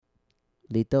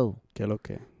Lito. Que lo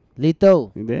que?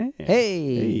 Lito. You there?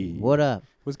 Hey, what up?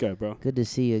 What's good, bro? Good to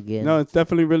see you again. No, it's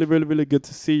definitely really, really, really good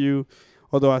to see you.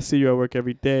 Although I see you at work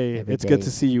every day, it's good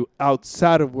to see you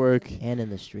outside of work. And in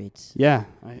the streets. Yeah,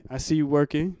 I see you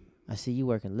working. I see you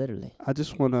working literally. I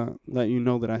just want to let you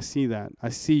know that I see that. I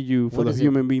see you for the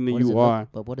human being that you are.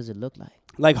 But what does it look like?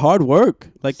 Like hard work.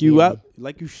 Like See you it. out,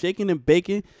 like you shaking and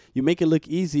baking. You make it look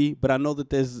easy, but I know that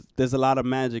there's a lot of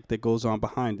magic that goes on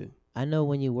behind it. I know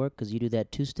when you work because you do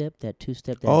that two-step. That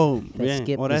skip. Oh,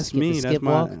 that's skip, me. The That's skip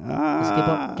my. walk. The skip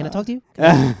walk. Can I talk to you?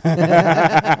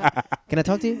 Can I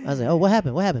talk to you? I was like, oh, what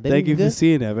happened? What happened? Baby, Thank you good? for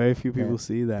seeing that. Very few people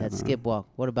see that. That man. skip walk.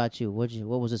 What about you? What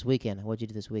was this weekend? What'd you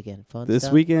do this weekend? Fun This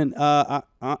stuff? weekend,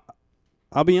 I'll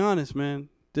be honest, man.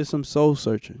 Did some soul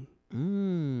searching.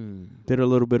 Did a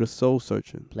little bit of soul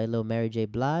searching. Play a little Mary J.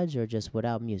 Blige or just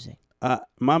without music?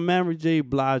 My Mary J.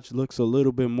 Blige looks a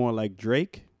little bit more like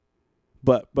Drake,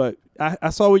 but I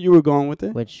saw where you were going with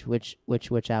it. Which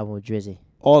album with Drizzy?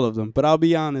 All of them. But I'll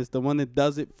be honest, the one that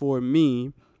does it for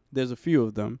me, there's a few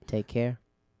of them. Take Care.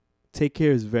 Take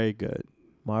Care is very good.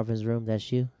 Marvin's Room,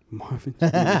 that's you? Marvin.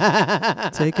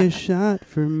 Take a shot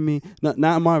for me. No,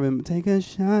 not Marvin. Take a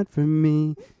shot for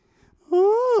me.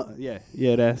 Oh, yeah,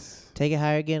 that's. Take It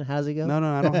Higher Again. How's it go? No,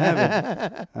 I don't have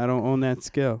it. I don't own that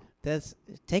skill. That's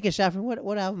Take a Shot from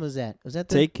what album was that? Was that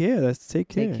the Take Care? That's Take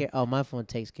Care. Take Care. Oh, my phone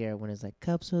takes care when it's like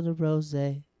cups of the rose.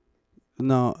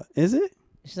 No, is it?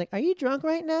 She's like, "Are you drunk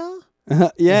right now?"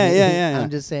 Yeah.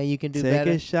 I'm just saying you can do Take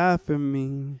better. a shot for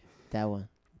me. That one.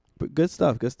 But good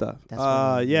stuff. That's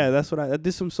what yeah, that's what I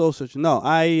did some soul searching. No,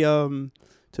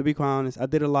 to be quite honest, I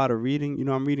did a lot of reading. You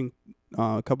know, I'm reading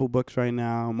a couple books right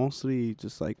now, mostly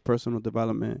just like personal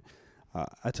development.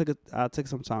 I took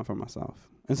some time for myself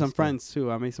and some friends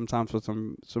too. I made some time for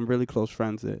some really close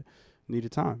friends that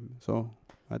needed time, so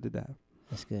I did that.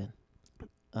 That's good.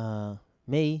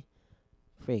 Me,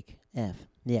 freak F.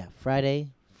 Yeah,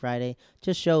 Friday,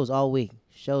 just shows all week.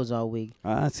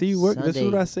 I see you work. That's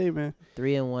what I say, man.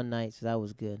 3 in 1 night, so that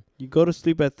was good. You go to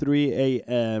sleep at 3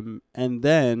 a.m. and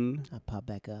then I pop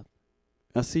back up.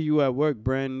 I see you at work,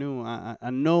 brand new.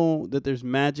 I know that there's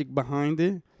magic behind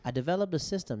it. I developed a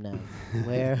system now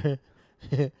where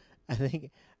I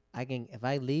think I can. If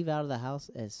I leave out of the house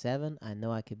at 7, I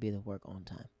know I could be to work on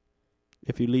time.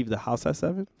 If you leave the house at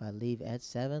 7? If I leave at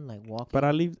 7, like walking. But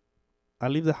I leave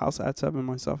the house at 7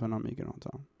 myself and I make it on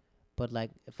time. But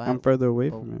like if I'm further away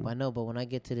from you. I know, but when I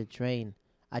get to the train,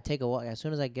 I take a walk. As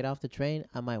soon as I get off the train,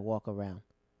 I might walk around.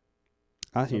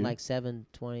 I So hear. like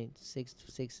 7:20,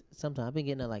 6. Sometimes I've been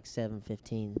getting at like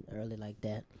 7:15, early like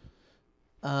that.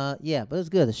 Yeah, but it's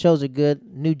good. The shows are good.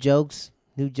 New jokes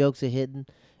are hitting.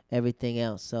 Everything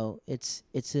else, so it's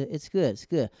good. It's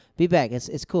good. Be back.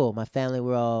 It's cool. My family,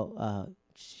 we're all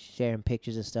sharing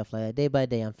pictures and stuff like that. Day by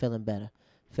day, I'm feeling better.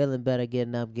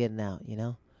 Getting up, getting out. You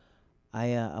know.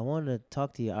 I wanted to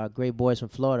talk to you. Our great boys from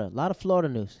Florida. A lot of Florida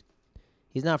news.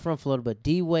 He's not from Florida, but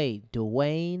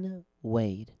Dwayne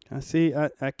Wade. I see.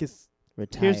 I can.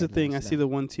 Retired. Here's the thing. I see the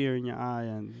one tear in your eye,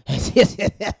 and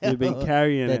you've been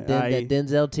carrying it. That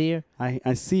Denzel tear.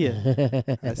 I see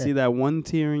it. I see that one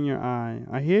tear in your eye.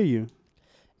 I hear you.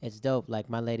 It's dope. Like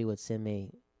my lady would send me,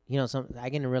 I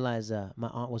didn't realize my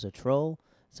aunt was a troll.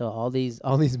 So all these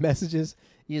messages,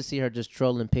 you just see her just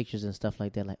trolling pictures and stuff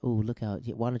like that. Like, ooh, look out!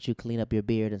 Why don't you clean up your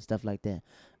beard and stuff like that?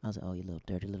 I was like, oh, you little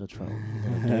dirty little troll.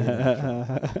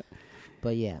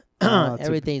 But yeah,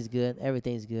 everything's good.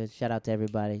 Everything's good. Shout out to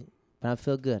everybody. But I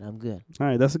feel good. I'm good. All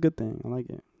right, that's a good thing. I like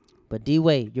it. But D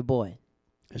Wade, your boy.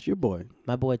 That's your boy.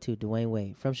 My boy too, Dwayne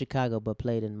Wade, from Chicago, but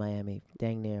played in Miami.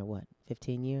 Dang near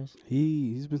 15 years.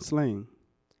 He's been slaying.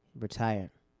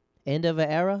 Retired. End of an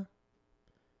era.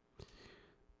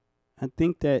 I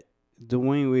think that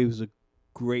Dwayne Wade was a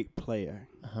great player.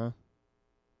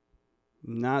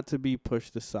 Not to be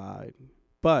pushed aside,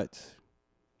 but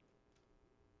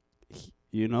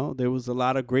there was a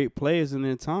lot of great players in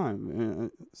their time.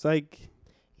 It's like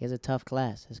he has a tough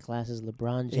class. His class is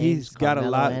LeBron James. He's got a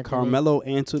lot. Anthony, Carmelo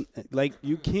Anthony. Like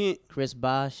you can't. Chris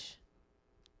Bosh.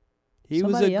 He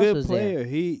was a good player.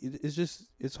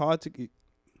 It's hard to.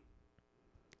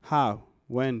 How?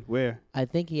 When? Where? I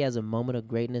think he has a moment of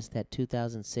greatness that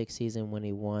 2006 season when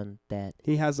he won that.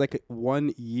 He has like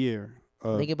 1 year.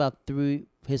 Think about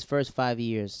his first 5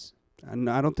 years. And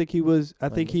I don't think he was. I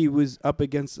think he was up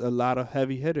against a lot of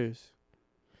heavy hitters.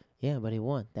 Yeah, but he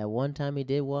won. That one time he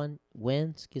did win.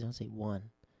 Excuse me, I say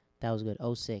won. That was good.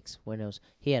 06 when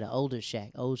he had an older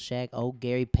Shaq, old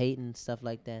Gary Payton, stuff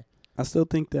like that. I still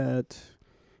think that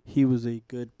he was a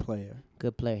good player.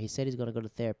 Good player. He said he's going to go to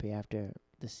therapy after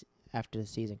the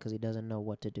season because he doesn't know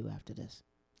what to do after this.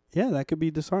 Yeah, that could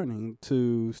be disheartening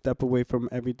to step away from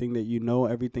everything that you know,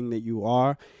 everything that you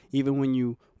are. Even when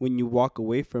you walk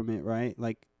away from it, right?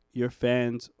 Like your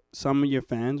fans, some of your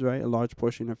fans, right? A large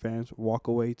portion of fans walk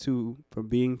away too from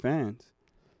being fans.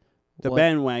 The What-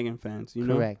 bandwagon fans, you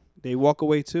know, correct. they walk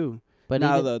away too. But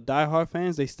Now even, the diehard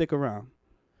fans, they stick around.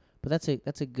 but that's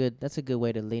a good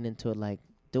way to lean into it, like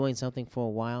doing something for a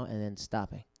while and then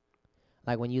stopping.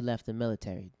 Like when you left the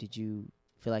military, did you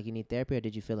feel like you need therapy, or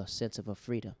did you feel a sense of a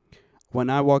freedom When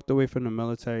I walked away from the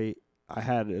military, I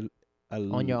had a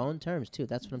on your own terms too?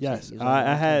 That's what I'm yes, saying. It was on your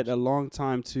I own had a terms. long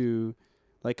time to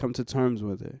like come to terms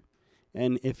with it.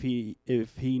 And if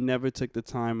he never took the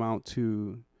time out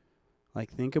to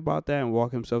like think about that and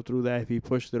walk himself through that, if he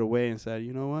pushed it away and said,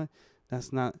 you know what,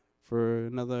 that's not for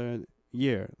another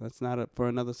year, that's not for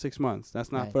another 6 months,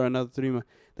 that's not Right. for another 3 months,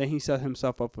 then he set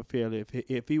himself up for failure.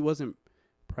 If he wasn't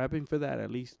prepping for that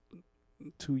at least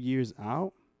 2 years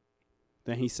out,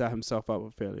 then he set himself up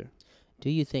for failure. Do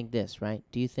you think this, right?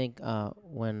 Do you think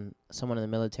when someone in the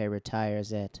military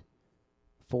retires at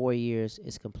 4 years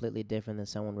is completely different than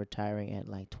someone retiring at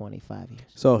like 25 years?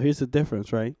 So here's the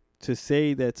difference, right? To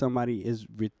say that somebody is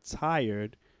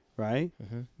retired, right,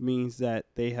 Mm-hmm. means that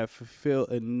they have fulfilled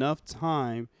enough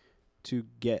time to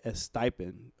get a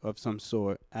stipend of some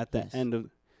sort at the Yes. end of.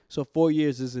 So 4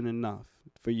 years isn't enough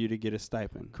for you to get a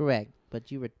stipend. Correct,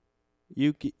 but you were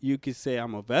You could say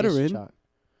I'm a veteran. discharged.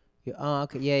 Oh,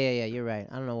 okay, yeah. You're right.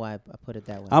 I don't know why I put it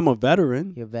that way. I'm a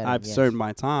veteran. You're a veteran. I've yes. served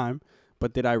my time,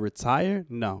 but did I retire?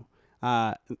 No.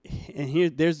 And here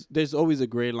there's always a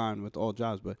gray line with all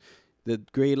jobs, but the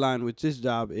gray line with this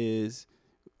job is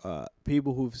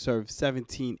people who've served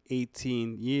 17,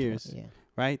 18 years, Yeah.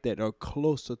 right, that are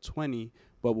close to 20,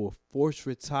 but will force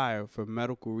retire for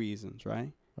medical reasons,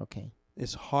 right? Okay.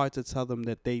 It's hard to tell them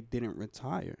that they didn't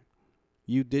retire.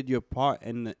 You did your part,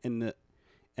 and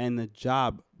the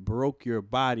job broke your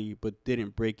body, but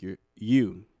didn't break you.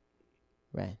 You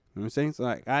Right. know what I'm saying? So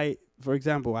like for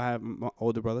example, I have my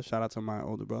older brother. Shout out to my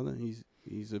older brother.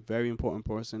 He's a very important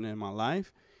person in my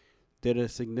life. Did a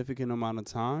significant amount of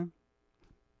time.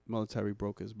 Military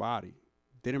broke his body.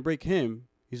 Didn't break him.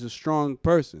 He's a strong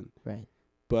person. Right.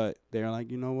 But they're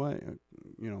like, you know what?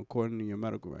 According to your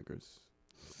medical records,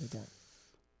 You're done.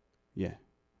 yeah.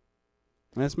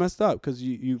 And that's messed up because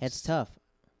you It's tough.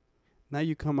 now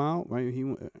you come out, right? He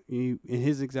in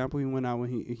his example, he went out when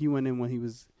he went in when he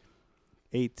was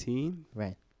 18.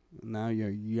 Right. Now you're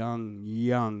young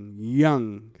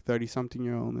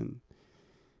 30-something-year-old, and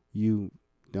you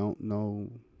don't know.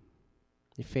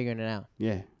 You're figuring it out.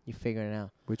 Yeah, You're figuring it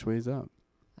out. which way's up?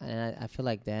 And I feel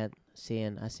like that.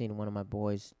 I seen one of my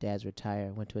boys' dads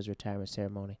retire. Went to his retirement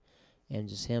ceremony, and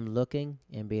just him looking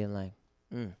and being like,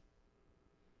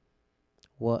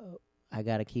 "What? I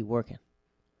gotta keep working."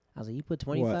 I was like, "You put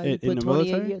 25. You in put the 28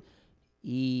 military? years."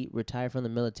 He retired from the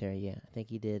military. Yeah, I think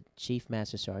he did Chief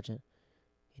Master Sergeant.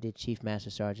 He did Chief Master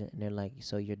Sergeant, and they're like,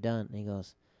 "So you're done?" And he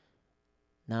goes,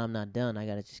 "No, I'm not done. I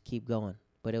gotta just keep going."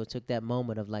 But it took that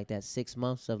moment of like that 6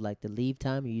 months of like the leave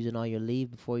time. You're using all your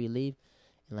leave before you leave,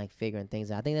 and like figuring things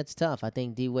out. I think that's tough. I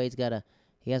think D Wade's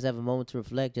he has to have a moment to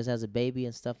reflect, just as a baby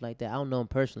and stuff like that. I don't know him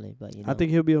personally, but I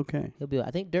think he'll be okay. he'll be. I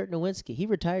think Dirk Nowitzki, he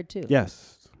retired too.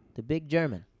 Yes, The big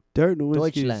German. Dirk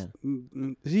Nowitzki.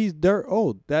 Deutschland. He's dirt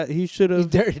old. That he should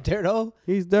He's have. dirt old.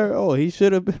 He's dirt old. He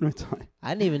should have been retired.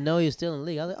 I didn't even know he was still in the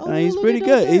league. I was like, oh, He's look pretty at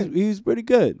good. Dirk. He's pretty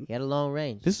good. He had a long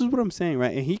range. This is what I'm saying,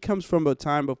 right? And he comes from a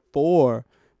time before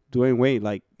Dwayne Wade.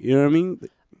 Like, you know what I mean?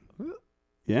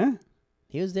 Yeah.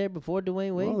 He was there before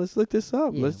Dwayne Wade. Well, let's look this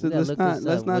up. Yeah, let's we gotta look this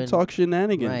let's up not when- talk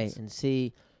shenanigans. Right, and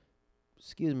see.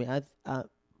 Excuse me,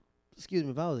 excuse me.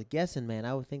 If I was guessing, man,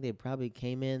 I would think they probably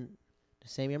came in the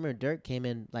same year. I remember Dirk came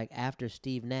in like after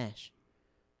Steve Nash,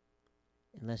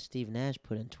 unless Steve Nash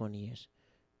put in 20 years.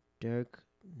 Dirk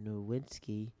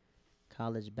Nowitzki,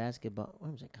 college basketball.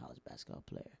 What was a college basketball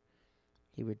player?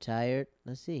 He retired.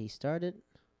 Let's see. He started.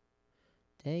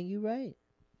 Dang, you right.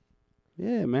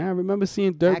 Yeah, man. I remember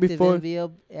seeing Dirk active before.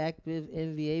 active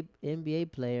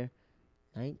NBA player.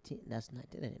 19. That's not.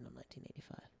 That ain't no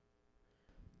 1985.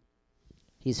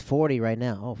 He's 40 right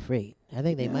now. Oh, freak. I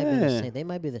think they might be the Yeah. same. They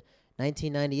might be the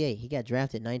 1998. He got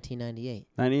drafted 1998.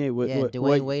 98. What, Yeah, what, Dwayne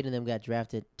what, Wade and them got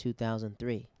drafted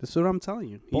 2003. That's what I'm telling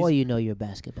you. Boy, you know your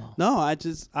basketball. No,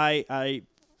 I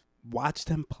watched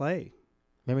him play.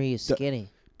 Remember, he was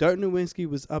skinny. Dirk Nowitzki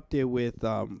was up there with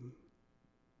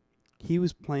he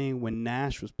was playing when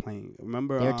Nash was playing.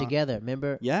 Remember? They were together.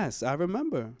 Remember? Yes, I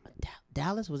remember.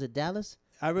 Dallas? Was it Dallas?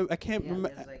 I can't Yeah, remember.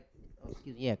 it was like,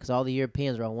 excuse me. Yeah, because all the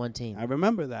Europeans were on one team. I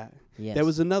remember that. Yes. There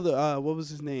was another. What was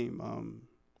his name?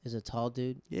 There's a tall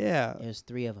dude. Yeah. There's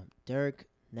three of them. Dirk,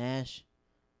 Nash.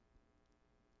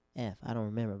 F. I don't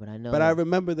remember, but I know. But I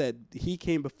remember that he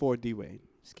came before D Wade.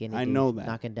 Skinny I dude know that.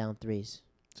 knocking down threes.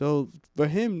 So for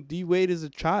him, D Wade is a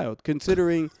child,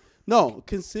 considering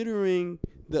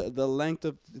the length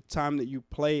of the time that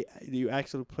you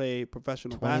actually play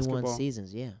professional 21 basketball.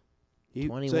 seasons, yeah. He-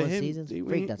 21 to him, seasons. D.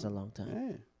 Freak, Wade- that's a long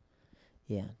time.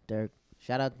 Yeah. Yeah, Dirk.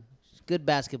 Shout out. Good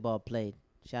basketball played.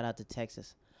 Shout out to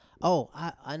Texas. Oh,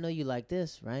 I know you like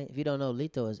this, right? If you don't know,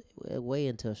 Lito is way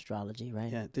into astrology,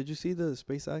 right? Yeah. Did you see the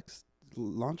SpaceX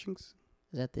launchings?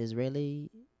 Is that the Israeli?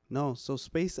 No. So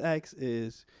SpaceX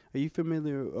is. Are you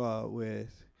familiar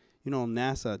with?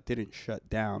 NASA didn't shut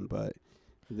down, but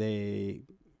they've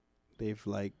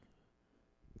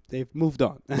moved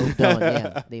on. Moved on,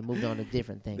 yeah. They moved on to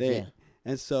different things, yeah.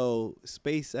 And so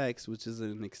SpaceX, which is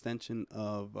an extension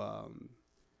of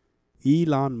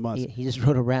Elon Musk. He just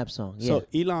wrote a rap song, yeah. So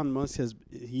Elon Musk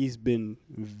he's been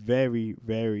very,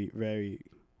 very, very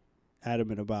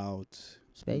adamant about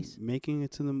Space? making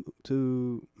it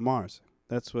to Mars.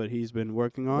 That's what he's been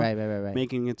working on. Right.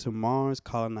 Making it to Mars,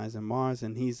 colonizing Mars,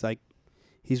 and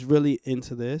he's really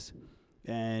into this,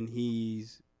 and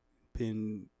he's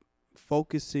been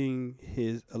focusing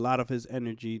a lot of his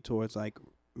energy towards like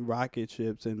rocket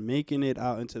ships and making it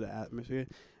out into the atmosphere.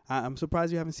 I'm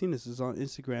surprised you haven't seen this. It's on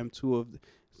Instagram.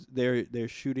 They're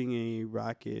shooting a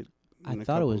rocket. I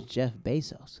thought it was Jeff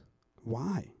Bezos.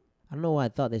 Why? I don't know why I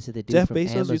thought they said they do Jeff from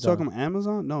Bezos? Amazon. You talking about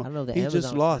Amazon? No, I don't know the he Amazon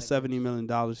just was lost trying to $70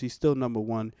 million. He's still number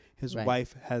one. His Right.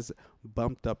 wife has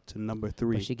bumped up to number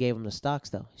 3. But she gave him the stocks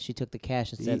though. She took the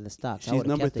cash instead of the stocks. I She's would've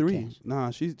number kept the 3. cash.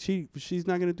 Nah, she's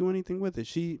not gonna do anything with it.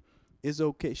 She is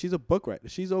okay. She's a book writer.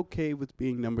 She's okay with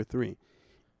being number 3.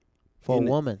 For a In-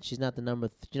 woman, she's not the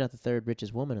she's not the third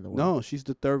richest woman in the world. No, she's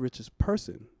the 3rd richest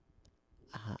person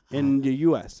Uh, in the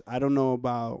U.S. I don't know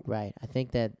about. right. I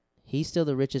think that he's still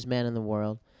the richest man in the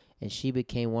world, and she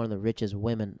became one of the richest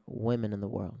women in the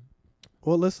world.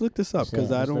 Well, let's look this up So,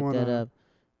 because I let's don't look want that to. up.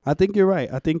 I think you're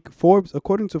right. I think Forbes,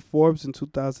 according to Forbes in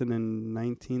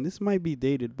 2019, this might be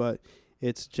dated, but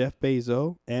it's Jeff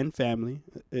Bezos and family.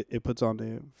 It puts on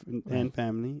there and Right.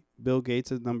 family. Bill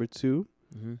Gates is number 2.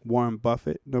 Hmm. Warren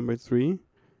Buffett number 3.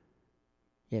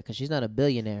 Yeah, because she's not a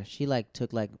billionaire. She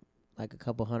took like a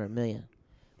couple $100 million,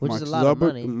 which Mark is a lot of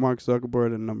money. Mark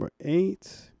Zuckerberg at number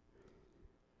 8.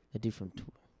 The dude from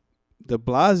De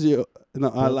Blasio.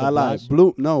 No, I De lied.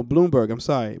 Blasio. Bloomberg. I'm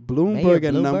sorry. Bloomberg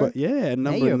at number. Bloomberg? Yeah, at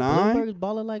number Mayor 9. Bloomberg's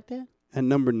balling like that. At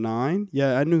number 9.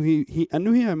 Yeah, I knew he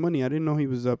had money. I didn't know he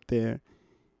was up there.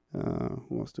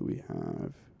 Who else do we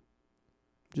have?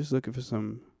 Just looking for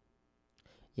some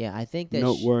Yeah, I think that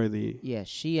noteworthy.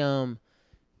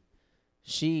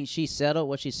 she settled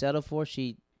what she settled for.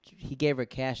 He gave her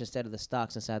cash instead of the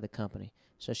stocks inside the company,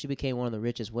 so she became one of the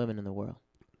richest women in the world.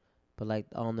 But like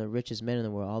on the richest men in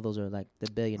the world, all those are like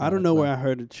the billionaire. I don't know where I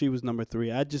heard it. She was number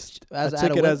 3. I took out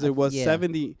of it as what- it was yeah.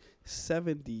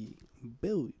 70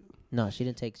 billion. No, she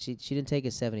didn't take. She didn't take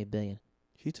his 70 billion.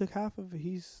 He took half of it.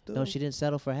 He's still. No, she didn't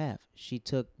settle for half. She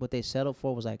took what they settled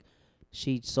for was like,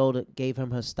 she sold it, gave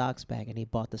him her stocks back, and he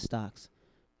bought the stocks.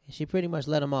 And she pretty much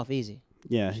let him off easy.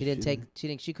 Yeah. She didn't take.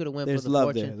 She could have went There's for the love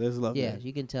fortune. there. There's love Yeah, there.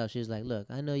 you can tell. She's like, look,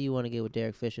 I know you want to get with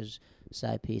Derek Fisher's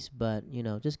side piece, but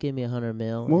just give me $100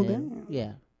 million. Well, and damn.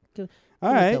 yeah,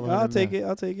 All right. couple I'll hundred take mil. it.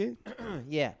 I'll take it.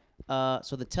 yeah.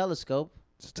 So the telescope,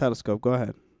 It's a telescope. Go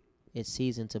ahead. it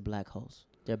sees into black holes.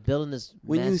 They're building this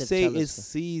When you massive say it telescope.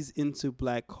 sees into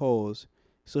black holes,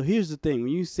 so here's the thing: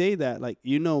 when you say that, like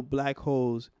black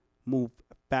holes move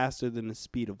faster than the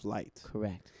speed of light.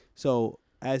 Correct. So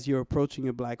as you're approaching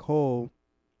a black hole,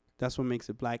 that's what makes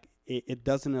it black. It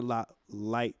doesn't allow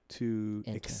light to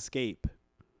Enter. escape.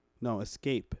 No,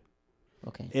 escape.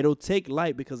 Okay. It'll take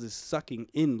light because it's sucking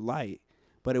in light,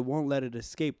 but it won't let it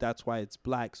escape. That's why it's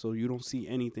black. So you don't see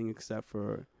anything except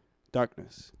for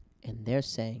darkness. And they're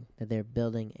saying that they're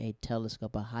building a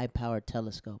telescope, a high-powered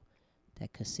telescope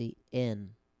that could see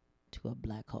into a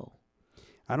black hole.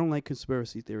 I don't like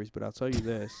conspiracy theories, but I'll tell you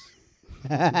this.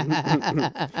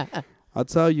 I'll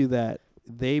tell you that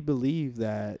they believe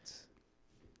that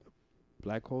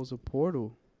black hole's a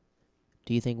portal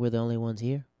Do you think we're the only ones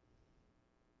here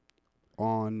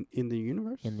in the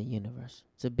universe. in the universe?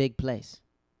 It's a big place.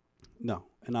 No,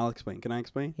 and I'll explain. Can I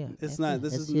explain? Yeah. It's yeah, not.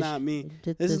 This it's is just- not me.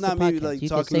 This This is the not me podcast. like You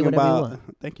can say talking whatever you about.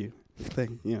 want. Thank you.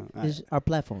 This is our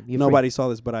platform. You're Nobody saw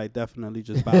this, but I definitely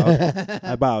just bowed.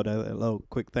 I bowed a little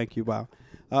quick thank you bow.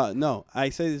 No, I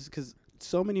say this because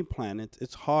so many planets.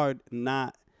 It's hard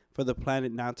not for the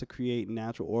planet not to create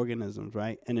natural organisms,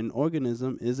 right? And an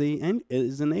organism is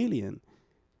an alien,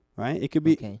 right? It could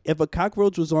be Okay. if a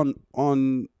cockroach was on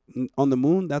the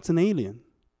moon, that's an alien.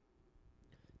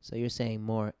 So you're saying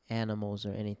more animals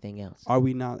or anything else? Are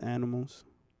we not animals?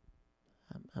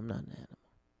 I'm not an animal.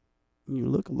 You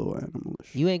look a little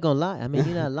animalish. You ain't gonna lie. I mean,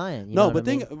 you're not lying. You No, know but what I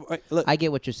think mean? right, look, I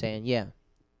get what you're saying. Yeah,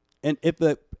 and if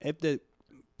the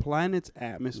planet's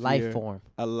atmosphere life form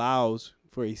allows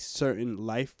for a certain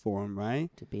life form, right?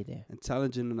 to be there.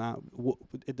 Intelligent or not,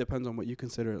 it depends on what you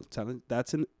consider intelligent.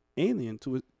 That's an alien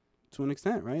to an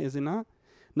extent, right? Is it not?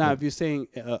 Now, Yeah. if you're saying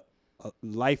a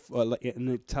life or like an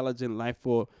intelligent life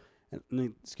form,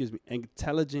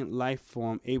 intelligent life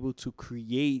form able to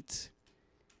create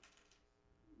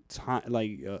time,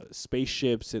 like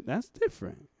spaceships, and that's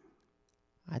different.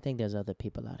 I think there's other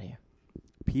people out here.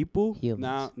 People.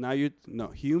 Humans. Now you're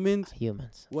humans.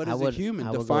 Humans. What I is would- a human?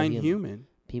 I would go Define human.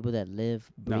 People that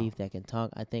live, No. breathe, that can talk.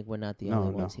 I think we're not the No,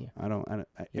 only no, ones here. I don't. don't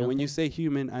And when you think? say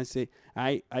human,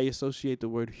 I associate the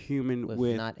word human With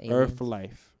with not Earth aliens?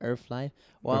 life. Earth life.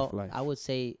 Well, life. I would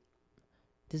say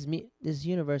this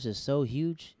universe is so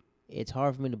huge. It's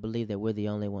hard for me to believe that we're the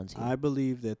only ones here. I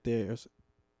believe that there's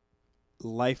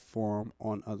life form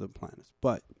on other planets,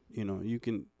 but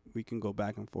we can go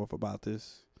back and forth about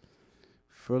this.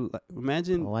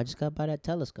 Imagine Oh, I just got by that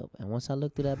telescope, and once I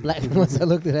looked through that black, once I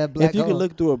looked through that black if you hole, can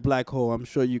look through a black hole. I'm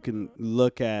sure you can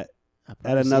look at I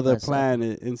probably see another myself.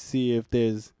 planet and see if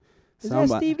there's Is that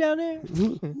somebody. Steve down there?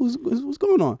 What's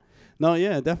going on? No,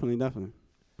 yeah, definitely.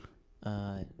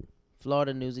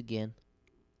 Florida news again,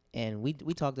 and we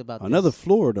talked about Another this.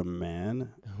 Florida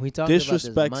man We talked about this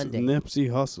disrespects Monday. Nipsey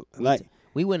Hussle. We Like,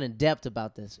 we went in depth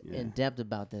about this. Yeah.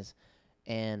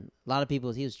 And a lot of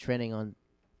people, he was trending on.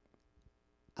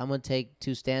 I'm gonna take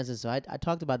two stanzas. So I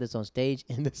talked about this on stage,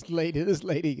 and this lady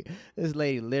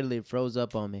literally froze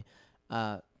up on me.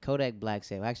 Kodak Black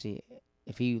said, actually,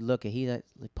 if you look at, he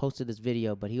posted this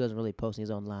video, but he wasn't really posting.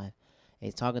 He's on live, and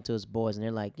he's talking to his boys, and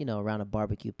they're like, around a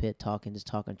barbecue pit, just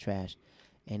talking trash,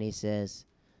 and he says,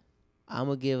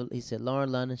 he said,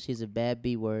 Lauren London, she's a bad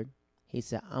B word. He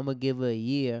said, I'm going to give her a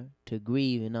year to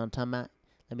grieve. And I'm talking about,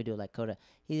 let me do it like Kodak.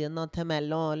 He said, no, I'm talking about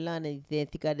Lauren London. He said,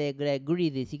 she got that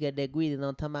grieving. She got that grieving.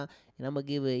 I'm talking about, and I'm going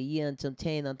to give her a year and some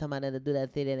change. I'm talking about her to do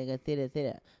that, say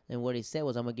that. And what he said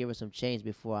was, I'm going to give her some change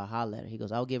before I holler at her. He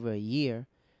goes, I'll give her a year.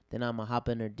 Then I'm going to hop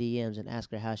in her DMs and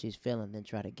ask her how she's feeling, then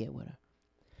try to get with her.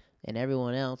 And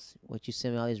everyone else, what you see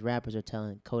me, all these rappers are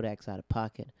telling Kodak's out of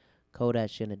pocket. Kodak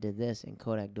shouldn't have did this, and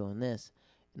Kodak doing this.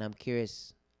 And I'm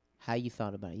curious how you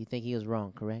thought about it. You think he was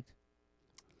wrong, correct?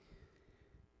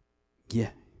 yeah.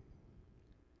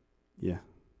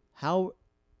 How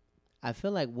I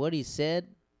feel like what he said,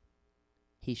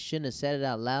 he shouldn't have said it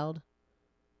out loud,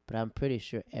 but I'm pretty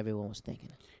sure everyone was thinking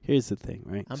it. Here's the thing,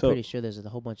 right? I'm pretty sure there's a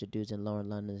whole bunch of dudes in Lauren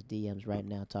London's DMs right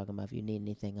now talking about, if you need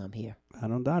anything, I'm here. I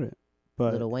don't doubt it.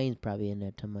 But Lil Wayne's probably in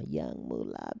there talking about young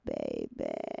moolah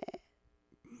baby.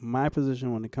 my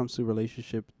position when it comes to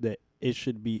relationship, that it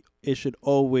should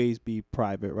always be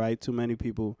private, right? Too many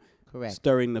people Correct.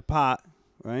 stirring the pot,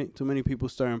 right? Too many people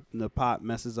stirring the pot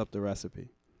messes up the recipe.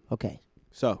 Okay.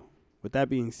 So, with that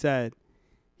being said,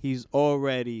 he's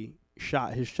already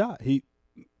shot his shot.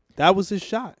 That was his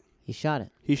shot. He shot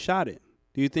it. He shot it.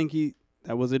 Do you think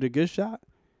was it a good shot?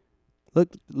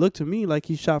 Look to me like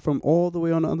he shot from all the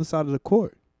way on the other side of the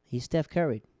court. He Steph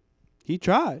Curry. He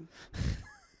tried.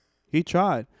 He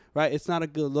tried. Right? It's not a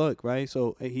good look, right?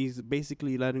 So he's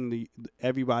basically letting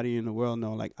everybody in the world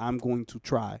know, like, I'm going to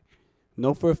try.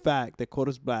 Know for a fact that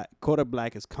Kodak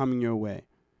Black is coming your way.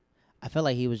 I felt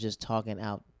like he was just talking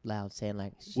out loud, saying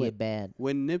like, "She a bad."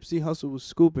 When Nipsey Hussle was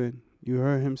scooping, you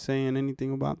heard him saying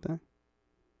anything about that?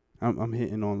 I'm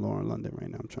hitting on Lauren London right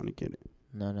now. I'm trying to get it.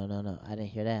 No. I didn't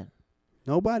hear that.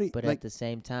 Nobody. But like, at the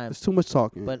same time, it's too much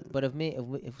talking. but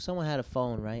if someone had a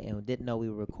phone, right, and didn't know we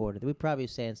were recorded, we'd probably be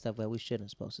saying stuff that we shouldn't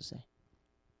supposed to say.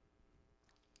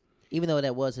 Even though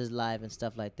that was his live and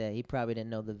stuff like that, he probably didn't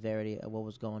know the verity of what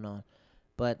was going on.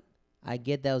 But I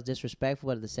get that was disrespectful,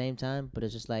 but at the same time, but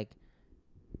it's just like,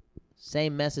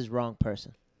 same message, wrong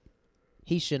person.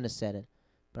 He shouldn't have said it,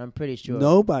 but I'm pretty sure.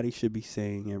 Nobody should be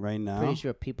saying it right now. Pretty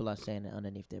sure people are saying it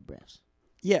underneath their breaths.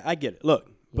 Yeah, I get it. Look,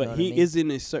 You know but what he I mean? is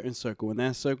in a certain circle, and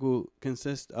that circle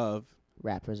consists of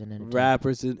Rappers and entertainers.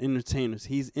 rappers and entertainers.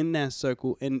 He's in that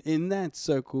circle, and in that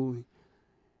circle,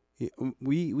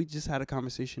 we just had a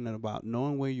conversation about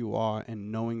knowing where you are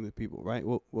and knowing the people, right?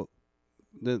 Well,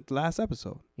 the last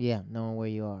episode, Yeah, knowing where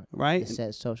you are. right? The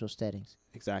set social settings.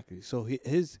 Exactly. So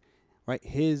his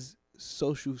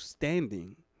social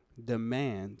standing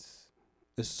demands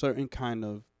a certain kind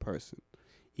of person,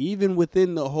 even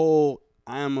within the whole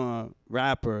I'm a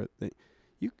rapper thing.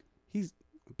 He's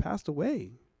passed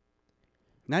away.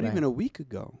 Not Right. even a week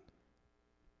ago.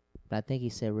 But I think he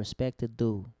said respect to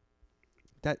due.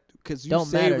 That because you Don't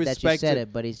say matter respect that you said to,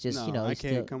 it, but he's just, No, I he's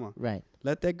can't. still, Come on. right.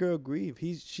 Let that girl grieve.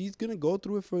 She's gonna go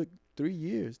through it for 3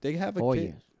 years. They have a 4 kid.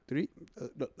 years. 3.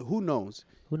 Who knows?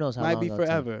 Who knows how Might long be it'll take.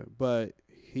 forever, but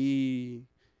he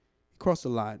crossed the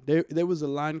line. There was a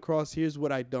line crossed. Here's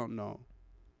what I don't know.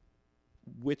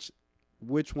 Which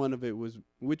one of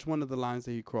the lines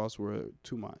that he crossed were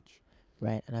too much?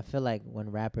 Right, and I feel like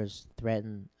when rappers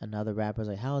threaten another rapper,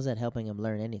 like, how is that helping him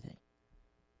learn anything?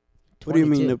 What do you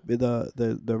mean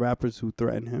 22. the rappers who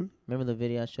threaten him? Remember the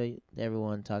video I showed you?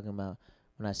 Everyone talking about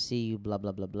when I see you, blah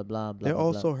blah blah blah blah blah. They're blah,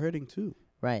 also blah. hurting too.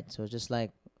 Right. So it's just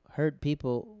like hurt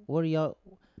people. What are y'all?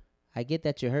 I get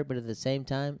that you're hurt, but at the same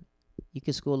time, you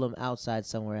could school him outside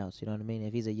somewhere else. You know what I mean?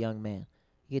 If he's a young man,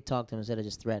 you could talk to him instead of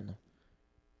just threaten him.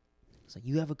 It's like,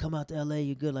 you ever come out to L.A.,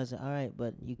 you good. I said, all right,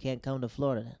 but you can't come to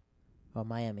Florida then. Or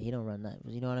Miami. He don't run that.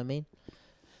 You know what I mean?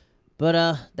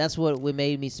 But that's what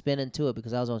made me spin into it,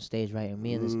 because I was on stage, right? And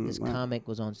me and this wow. comic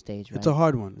was on stage, right? It's a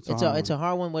hard one. It's a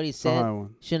hard one what he It's a said. hard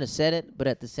one. Shouldn't have said it, but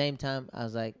at the same time, I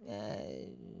was like,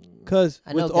 Because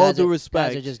I know with all guys due are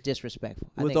respect, just disrespectful.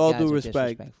 I with think all guys due are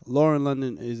respect, disrespectful. Lauren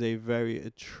London is a very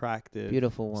attractive,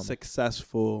 Beautiful woman.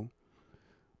 successful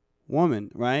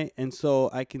woman, right? And so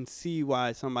I can see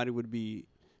why somebody would be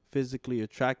physically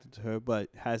attracted to her, but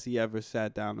has he ever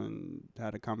sat down and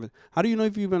had a conversation? How do you know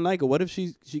if you even like her? What if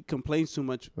she complains too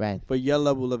much Right. for your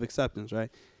level of acceptance, right?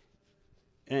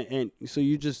 And so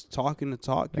you just talking to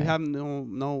talk. Right. You have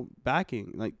no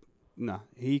backing. Like, nah,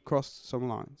 he crossed some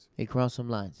lines. He crossed some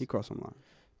lines.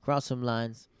 Crossed some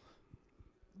lines.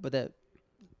 But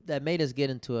that made us get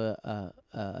into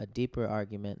a deeper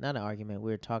argument. Not an argument.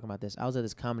 We were talking about this. I was at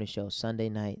this comedy show Sunday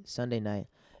night.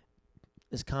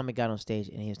 This comic got on stage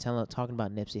and he was talking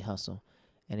about Nipsey Hussle,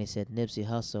 and he said Nipsey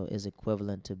Hussle is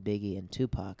equivalent to Biggie and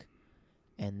Tupac,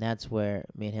 and that's where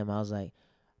me and him. I was like,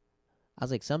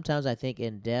 sometimes I think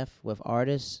in death with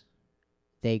artists,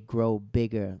 they grow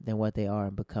bigger than what they are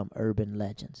and become urban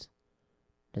legends.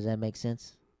 Does that make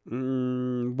sense?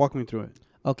 Walk me through it.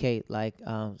 Okay, like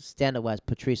stand-up wise,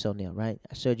 Patrice O'Neal, right?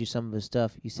 I showed you some of his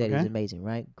stuff. You said Okay. he's amazing,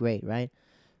 right? Great, right?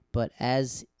 But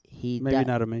as he Maybe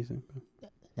not amazing.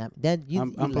 I'm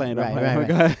playing.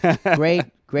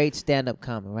 Right. Great stand-up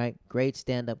comic, right? Great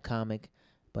stand-up comic,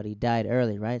 but he died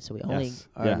early, right? So we only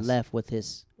are left with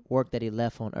his work that he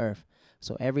left on Earth.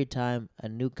 So every time a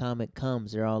new comic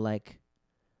comes, they're all like,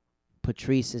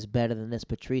 Patrice is better than this,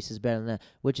 Patrice is better than that,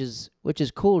 which is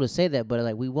cool to say that, but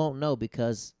like we won't know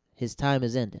because his time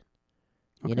is ended.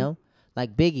 Okay. You know?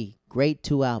 Like Biggie, great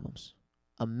 2 albums.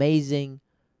 Amazing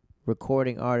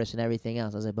recording artist and everything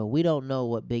else. I was like, but we don't know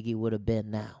what Biggie would have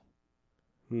been now.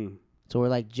 So we're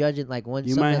like judging like when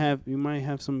you might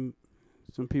have some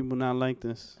people not like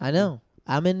this. I know.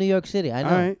 I'm in New York City. I know.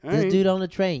 All right. This dude on the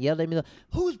train yelled at me,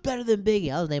 who's better than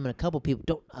Biggie? I was naming a couple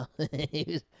people.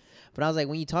 But I was like,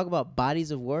 when you talk about bodies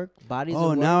of work.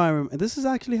 Oh, now I remember. This is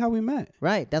actually how we met.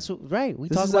 Right. Right. We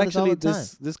talk about this all the time.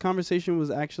 This conversation was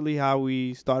actually how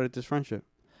we started this friendship.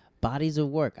 Bodies of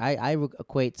work. I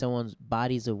equate someone's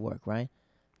bodies of work, right?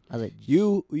 I was like,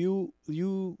 you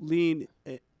lean,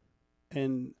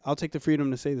 and I'll take the freedom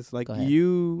to say this. Like,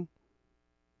 you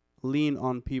lean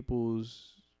on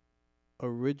people's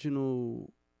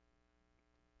original.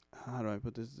 How do I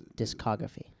put this?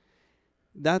 Discography.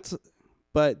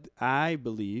 But I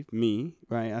believe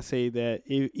right? I say that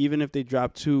even if they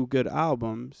drop 2 good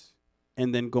albums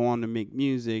and then go on to make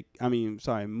movies,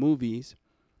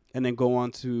 and then go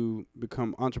on to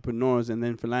become entrepreneurs and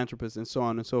then philanthropists and so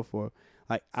on and so forth.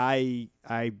 Like I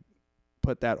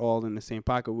put that all in the same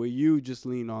pocket where you just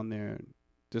lean on their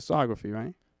discography,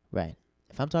 right? Right.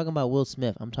 If I'm talking about Will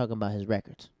Smith, I'm talking about his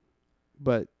records.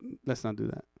 But let's not do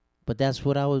that. But that's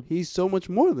what I would. He's so much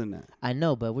more than that. I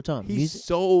know, but we're talking He's music.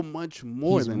 so much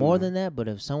more He's than more that. than that, but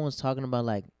if someone's talking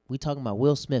about we talking about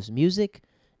Will Smith's music,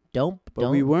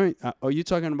 we weren't. Are you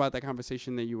talking about that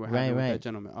conversation that you were having with right. that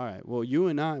gentleman? All right. Well, you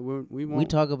and I, we won't. We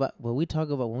talk about when we talk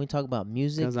about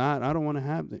music. Because I don't want to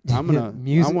have it. I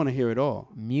want to hear it all.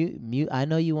 I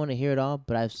know you want to hear it all,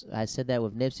 but I said that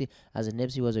with Nipsey. I said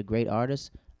Nipsey was a great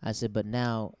artist. I said, but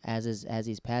now as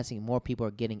he's passing, more people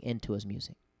are getting into his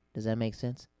music. Does that make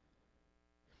sense?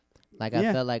 Like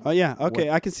I felt like. Oh yeah. Okay,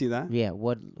 I can see that. Yeah.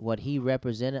 What he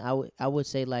represented, I would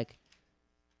say like.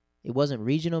 It wasn't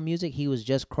regional music. He was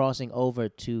just crossing over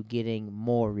to getting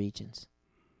more regions.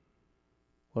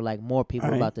 Or like more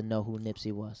people about to know who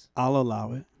Nipsey was. I'll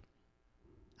allow it.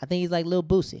 I think he's like Lil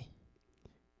Boosie.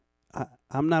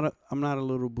 I'm not a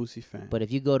Lil Boosie fan. But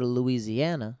if you go to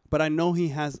Louisiana. But I know he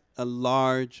has a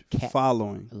large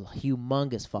following. A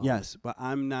humongous following. Yes, but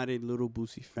I'm not a Lil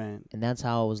Boosie fan. And that's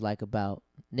how I was like about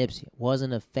Nipsey.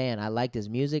 Wasn't a fan. I liked his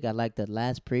music. I liked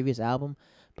the previous album.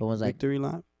 But was like. Victory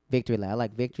Lap? Victory Lab. I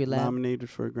like Victory Lab. Nominated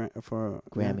for a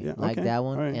Grammy. Yeah, Like okay. that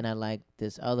one, All right. and I like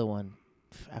this other one.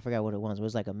 I forgot what it was. It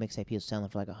was like a mixtape he was selling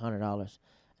for like $100,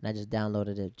 and I just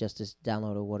downloaded it. Just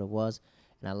downloaded what it was,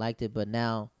 and I liked it. But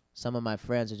now some of my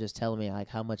friends are just telling me like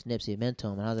how much Nipsey meant to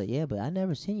him, and I was like, yeah, but I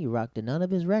never seen you rock to none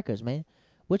of his records, man.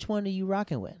 Which one are you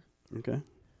rocking with? Okay.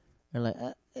 And like,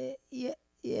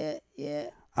 yeah.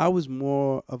 I was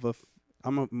more of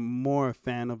I'm a more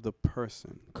fan of the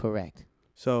person. Correct.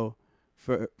 So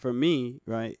for me,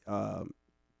 right,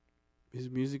 his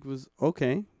music was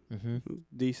okay, Mm-hmm.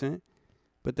 decent,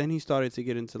 but then he started to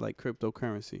get into like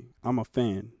cryptocurrency. I'm a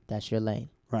fan, That's your lane.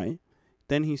 right?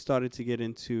 Then he started to get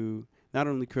into not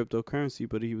only cryptocurrency,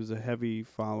 but he was a heavy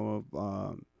follower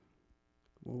of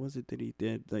what was it that he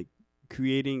did? Like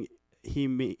creating.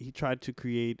 He tried to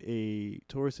create a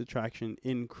tourist attraction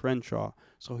in Crenshaw.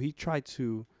 So he tried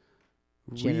to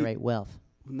Generate wealth.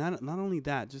 not only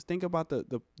that, just think about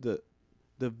the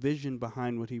vision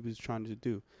behind what he was trying to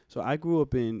do. So I grew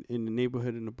up in the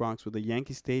neighborhood in the Bronx where the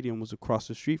Yankee Stadium was across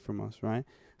the street from us, right?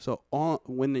 So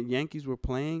when the Yankees were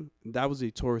playing, that was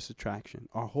a tourist attraction.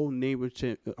 Our whole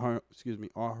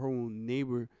our whole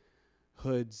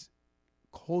neighborhood's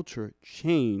culture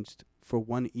changed for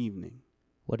one evening.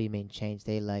 What do you mean change?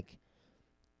 They like.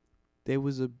 There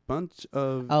was a bunch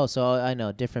of Oh, so I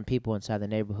know different people inside the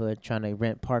neighborhood trying to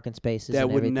rent parking spaces. that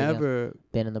and would everything else. never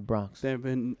Been in the Bronx.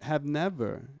 have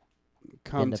never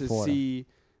come Been to to Fordham. see.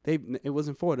 It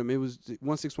wasn't Fordham. It was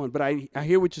 161. But I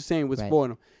hear what you're saying with Right.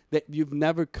 Fordham. That you've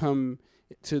never come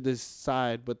to this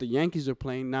side, but the Yankees are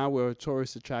playing now. We're a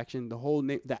tourist attraction. The whole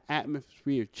the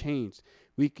atmosphere changed.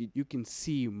 You can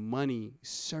see money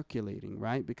circulating,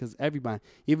 right? Because everybody,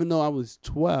 even though I was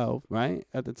 12, right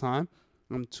at the time,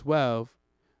 I'm 12.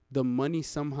 The money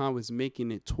somehow is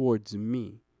making it towards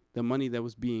me. The money that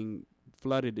was being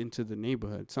flooded into the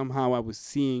neighborhood. Somehow I was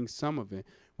seeing some of it.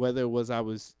 Whether it was I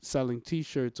was selling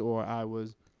T-shirts or I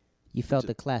was, You felt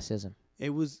the classism.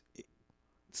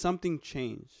 something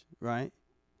changed, right?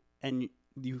 And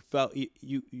you felt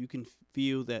you can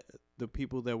feel that the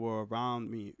people that were around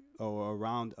me or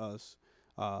around us,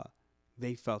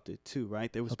 they felt it too,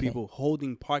 right? There was Okay. people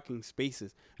holding parking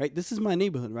spaces, right? This is my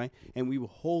neighborhood, right? And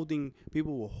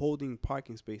people were holding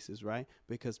parking spaces, right?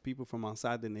 Because people from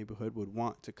outside the neighborhood would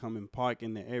want to come and park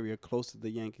in the area close to the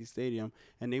Yankee Stadium,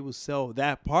 and they would sell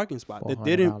that parking spot that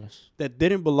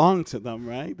didn't belong to them,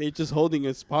 right? They just holding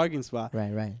a parking spot.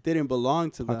 Right. Didn't belong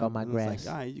to Park them. on my And it's grass.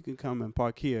 like, all right, you can come and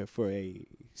park here for a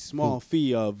small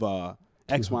fee of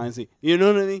X, Y, and Z. You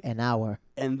know what I mean? An hour.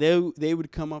 And they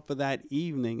would come up for that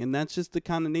evening, and that's just the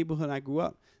kind of neighborhood I grew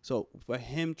up. So for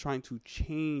him trying to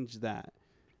change that,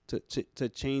 to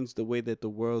change the way that the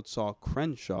world saw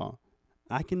Crenshaw,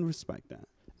 I can respect that.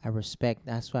 I respect.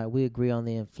 That's why we agree on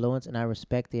the influence, and I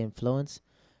respect the influence.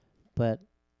 But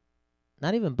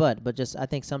not even but just I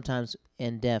think sometimes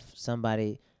in deaf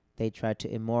they try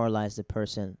to immoralize the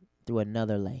person through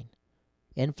another lane.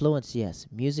 Influence, yes.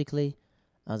 Musically,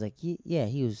 I was like, yeah,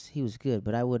 he was good,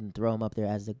 but I wouldn't throw him up there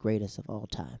as the greatest of all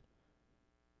time.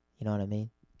 You know what I mean?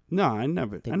 No, I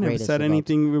never greatest said of all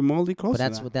anything remotely close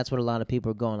But to that. that's what a lot of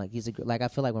people are going like. Like I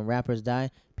feel like when rappers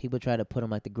die, people try to put him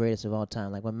like the greatest of all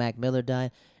time. Like when Mac Miller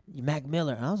died, Mac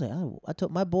Miller. I was like, I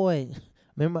told my boy.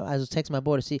 Remember, I was texting my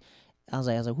boy to see. I was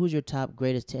like, who's your top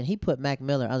greatest 10? He put Mac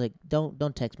Miller. I was like,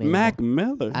 don't text me. Mac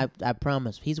anymore. Miller. I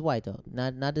promise. He's white though.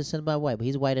 Not descended by white, but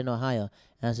he's white in Ohio.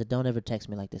 And I said, don't ever text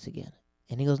me like this again.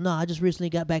 And he goes, no, I just recently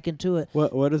got back into it.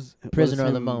 What is Prisoner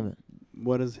of the moment.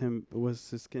 What's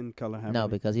his skin color have? No,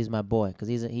 because he's my boy. Because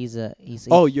he's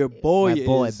Oh, your boy my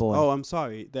boy, is. boy. Oh, I'm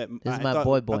sorry. This is my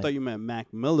boy. I thought you meant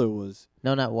Mac Miller was.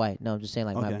 No, not white. No, I'm just saying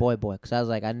like my Okay. boy. Because I was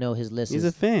like, I know his list He's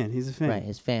is a fan. He's a fan. right,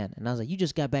 his fan. And I was like, you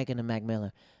just got back into Mac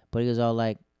Miller. But he was all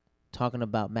like talking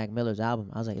about Mac Miller's album.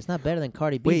 I was like, it's not better than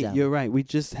Cardi B's Wait, album. you're right. We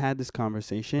just had this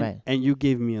conversation, Right. and you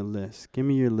gave me a list. Give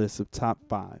me your list of top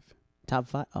 5. Top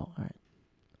 5? Oh, all right.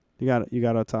 You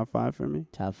got a top 5 for me?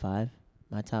 Top 5.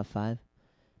 My top 5.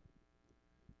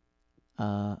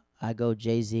 I go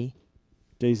Jay-Z.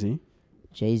 Jay-Z.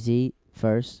 Jay-Z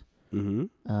first.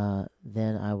 Mm-hmm.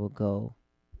 Then I will go.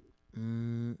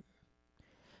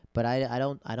 But I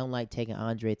don't like taking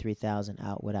Andre 3000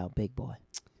 out without Big Boy.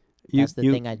 That's the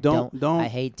thing I don't. I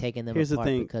hate taking them Here's apart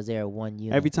the thing. because they're one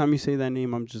unit. Every time you say that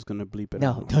name, I'm just gonna bleep it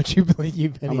no, out. don't you believe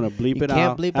you? I'm gonna bleep you it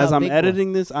can't out. bleep As out I'm Big Boy.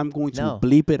 editing this, I'm going to No,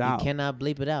 bleep it You out. cannot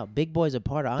bleep it out. Big Boy's a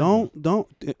part of Andre.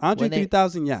 Don't. Andre When they-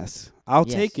 3000. Yes, I'll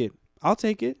Yes. take it. I'll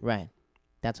take it. Right.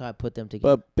 That's how I put them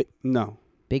together. But no.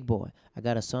 Big Boy. I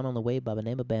got a son on the way by the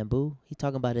name of Bamboo. He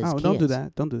talking about his Oh, kids. don't do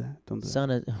that. Don't do that. Don't do that.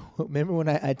 Son of, remember when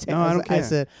I No, I don't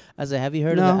care. I said, have you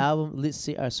heard of No. the album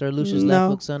Sir Lucius No,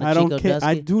 Left Hook, son of I don't Chico care.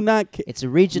 I Dusky? do not care. It's a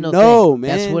regional No, thing.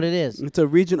 man. That's what it is. It's a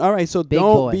region. All right, so Big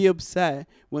don't Boy. be upset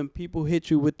when people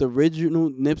hit you with the original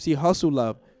Nipsey Hussle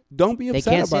love. Don't be They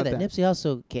upset can't say about that. Nipsey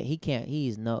Hussle can't. He can't.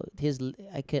 He's no.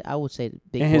 I would say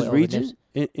Big In Boy his over region?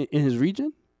 Nipsey. In his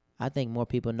region? I think more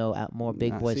people know more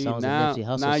Big Nah, Boy see, songs now, than Nipsey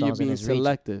Hussle now songs you're in being his region.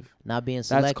 selective. Not being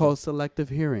selective. That's called selective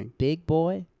hearing. Big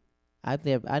Boy. I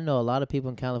know a lot of people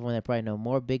in California that probably know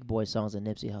more Big Boy songs than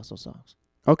Nipsey Hussle songs.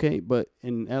 Okay, but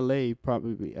in L.A.,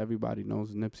 probably everybody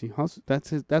knows Nipsey Hussle.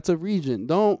 That's a region.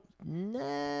 Don't.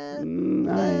 Nah.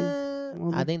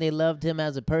 I think they loved him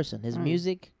as a person. His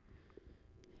music.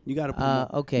 You gotta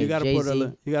put okay. You gotta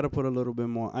Jay-Z, you gotta put a little bit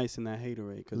more ice in that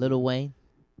haterade. Lil Wayne.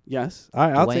 Yes,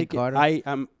 I'll Dwayne take Carter.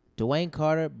 it. Dwayne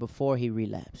Carter before he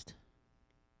relapsed.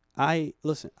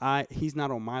 He's not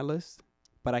on my list,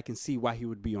 but I can see why he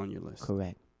would be on your list.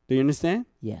 Correct. Do you understand?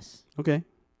 Yes. Okay.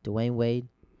 Dwayne Wade.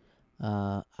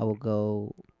 I will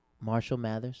go Marshall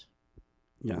Mathers.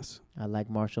 Yes. I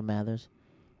like Marshall Mathers.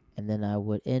 And then I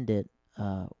would end it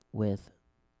with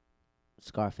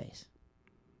Scarface.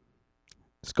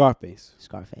 Scarface.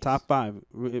 Top 5.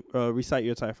 Recite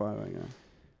your top 5 right now.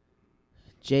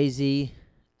 Jay-Z,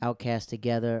 Outkast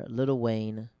Together, Lil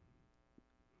Wayne,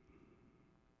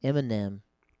 Eminem.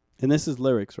 And this is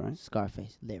lyrics, right?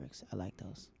 Scarface. Lyrics. I like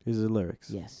those. These are lyrics.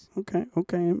 Yes. Okay.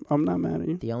 I'm not mad at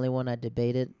you. The only one I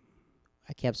debated,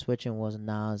 I kept switching, was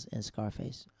Nas and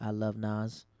Scarface. I love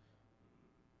Nas,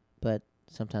 but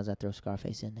sometimes I throw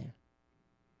Scarface in there.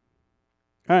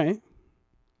 All right.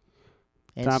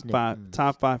 And Top Snoop. 5.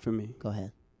 Top 5 for me. Go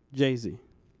ahead. Jay-Z.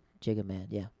 Jigga Man,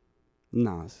 yeah.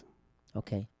 Nas.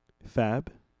 Okay.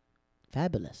 Fab.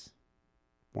 Fabulous.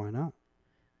 Why not?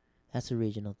 That's a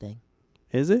regional thing.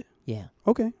 Is it? Yeah.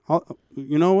 Okay.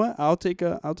 You know what? I'll take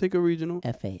a regional.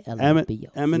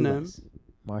 FALMBO. Eminem.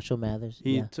 Marshall Mathers.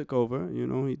 He took over. You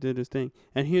know, he did his thing.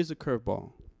 And here's a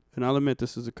curveball. And I'll admit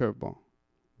this is a curveball.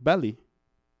 Belly.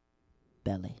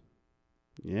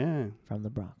 Yeah. From the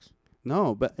Bronx.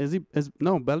 No, but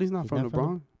Belly's not from the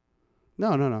Bronx.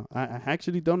 No. I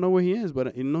actually don't know where he is,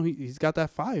 but he's got that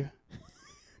fire.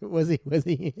 Was he?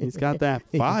 He's got that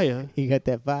fire. He got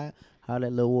that fire. How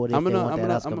that little water? I'm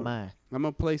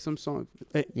gonna play some songs.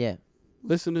 Hey, yeah.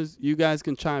 Listeners, you guys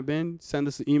can chime in. Send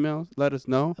us an email. Let us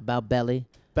know about Belly.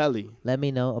 Let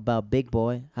me know about Big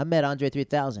Boy. I met Andre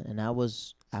 3000, and I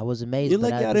was amazed. You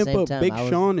look at him, put Big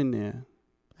Sean in there.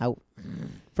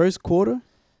 First Quarter,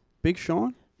 Big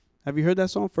Sean. Have you heard that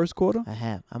song, First Quarter? I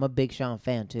have. I'm a Big Sean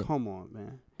fan, too. Come on,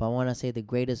 man. But when I say the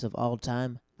greatest of all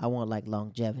time, I want, like,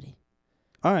 longevity.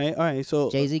 All right. So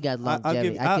Jay-Z got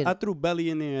longevity. I threw Belly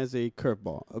in there as a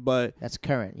curveball, but that's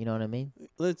current. You know what I mean?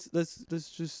 Let's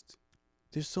just.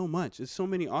 There's so much. There's so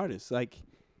many artists. Like,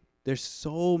 there's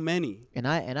so many. And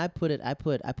I put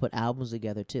albums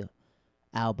together, too.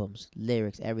 Albums,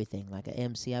 lyrics, everything. Like an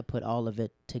MC, I put all of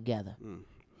it together.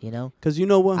 You know, because you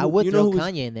know what? I would throw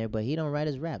Kanye in there, but he don't write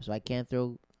his rap, so I can't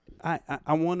throw. I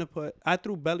want to put. I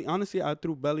threw Belly. Honestly, I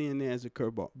threw Belly in there as a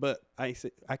curveball, but I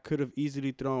could have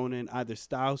easily thrown in either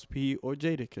Styles P or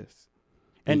Jadakiss,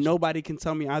 and nobody can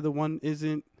tell me either one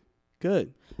isn't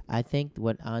good. I think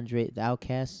what Andre, the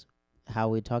Outkast, how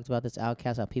we talked about this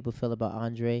Outkast, how people feel about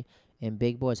Andre and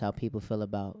Big Boy is how people feel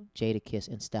about Jadakiss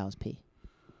and Styles P.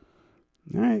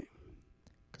 All right.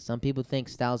 Some people think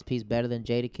Styles P is better than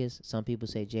Jadakiss. Some people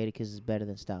say Jadakiss is better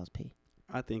than Styles P.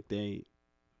 I think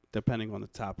depending on the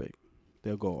topic,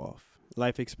 they'll go off.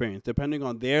 Life experience. Depending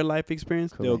on their life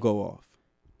experience, they'll go off.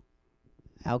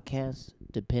 Outkast,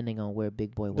 depending on where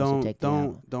Big Boy wants to take the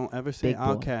album. Don't ever say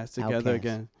Outkast together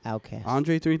again. Outkast.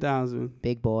 Andre 3000.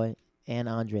 Big Boy and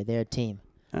Andre. They're a team.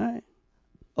 All right.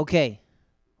 Okay.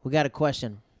 We got a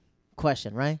question.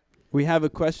 Question, right? We have a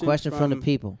question. Question from the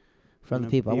people. From the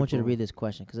people. I want you to read this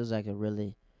question because it was like a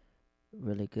really,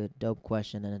 really good, dope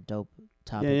question and a dope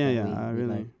topic.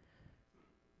 Yeah.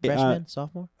 Freshman,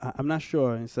 sophomore? I'm not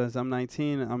sure. It says, I'm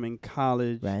 19. I'm in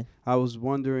college. Right. I was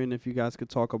wondering if you guys could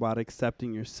talk about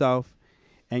accepting yourself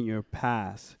and your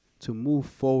past to move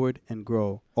forward and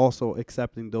grow. Also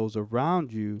accepting those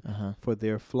around you for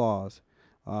their flaws.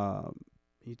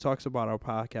 He talks about our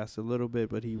podcast a little bit,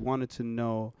 but he wanted to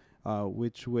know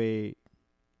which way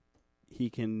he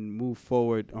can move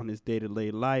forward on his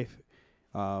day-to-day life,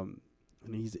 and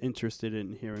he's interested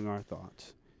in hearing our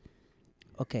thoughts.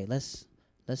 Okay, let's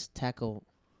tackle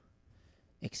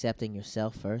accepting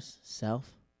yourself first.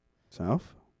 Self.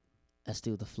 Let's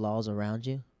do the flaws around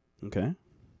you. Okay.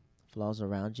 Flaws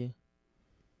around you.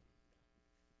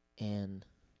 And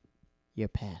your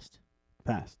past.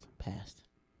 Past. Past.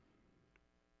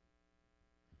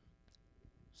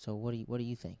 So what do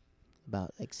you think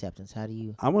about acceptance? How do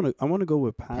you I wanna go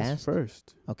with past, Past?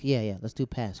 first. Okay, yeah. Let's do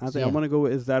past. I 'Cause, think yeah, I wanna go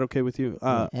with. Is that okay with you?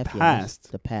 yeah, F yeah, let's-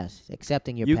 Past. the past.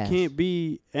 Accepting your You past. can't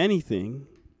be anything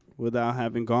without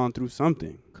having gone through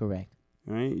something. Correct.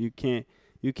 Right? You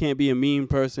can't be a mean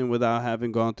person without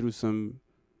having gone through some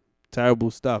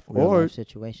terrible stuff, Real life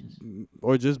situations.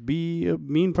 or just be a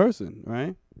mean person,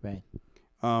 right? Right.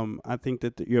 I think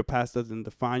that your past doesn't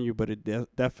define you, but it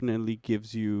definitely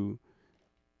gives you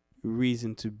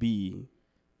reason to be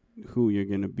who you're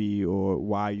gonna be or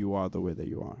why you are the way that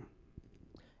you are.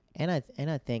 And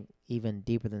I think even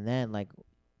deeper than that, like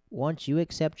once you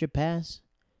accept your past,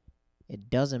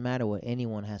 it doesn't matter what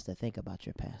anyone has to think about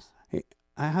your past.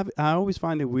 I always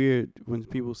find it weird when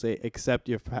people say accept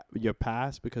your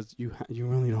past, because you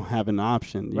really don't have an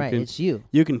option. Right, it's you.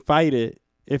 You can fight it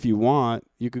if you want.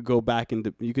 You could go back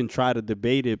and you can try to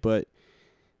debate it, but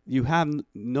you have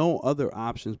no other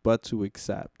options but to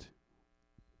accept.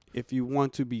 If you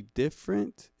want to be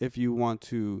different, if you want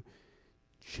to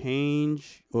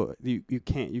change, or you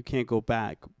can't go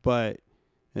back. But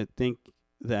I think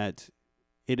that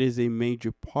it is a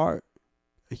major part,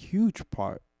 a huge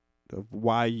part of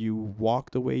why you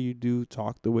walk the way you do,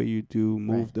 talk the way you do,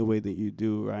 move Right. the way that you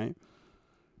do, right?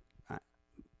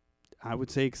 I would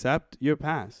say accept your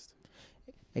past.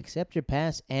 Accept your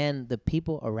past, and the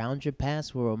people around your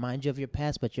past will remind you of your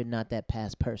past, but you're not that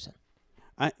past person.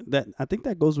 I think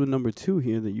that goes with number 2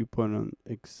 here that you put on: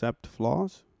 accept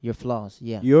flaws. Your flaws,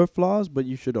 yeah. Your flaws, but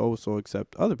you should also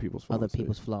accept other people's flaws. Other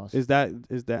people's flaws. Is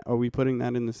that are we putting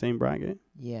that in the same bracket?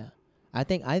 Yeah. I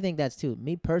think that's too.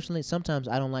 Me personally, sometimes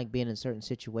I don't like being in certain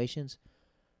situations,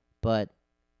 but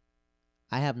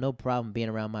I have no problem being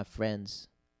around my friends,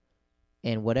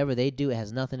 and whatever they do, it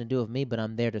has nothing to do with me, but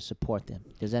I'm there to support them.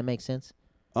 Does that make sense?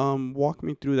 Walk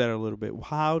me through that a little bit.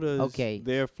 How does Okay.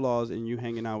 their flaws and you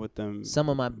hanging out with them? Some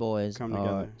of my boys Come are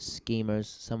together. schemers.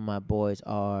 Some of my boys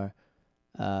are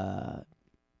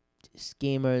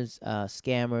schemers,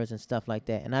 scammers, and stuff like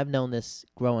that. And I've known this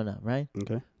growing up, right?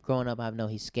 Okay. Growing up, I've known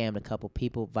he scammed a couple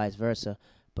people, vice versa.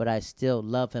 But I still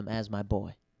love him as my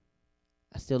boy.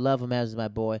 I still love him as my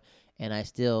boy, and I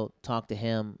still talk to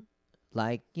him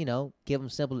like, give him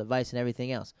simple advice and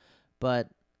everything else.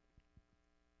 But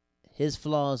his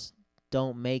flaws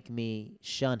don't make me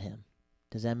shun him.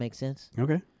 Does that make sense?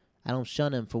 Okay. I don't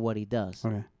shun him for what he does.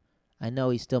 Okay. I know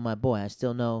he's still my boy. I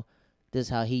still know this is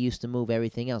how he used to move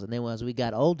everything else. And then as we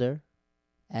got older,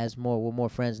 we're more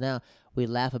friends now, we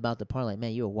laugh about the part like,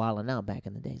 man, you were wilding out back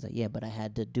in the days. Like, yeah, but I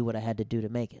had to do what I had to do to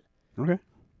make it. Okay.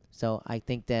 So I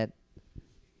think that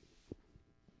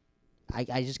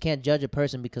I just can't judge a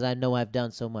person because I know I've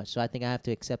done so much. So I think I have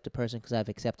to accept a person because I've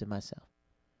accepted myself.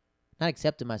 Not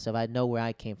accepted myself. I know where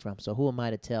I came from. So who am I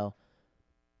to tell?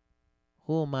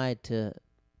 Who am I to?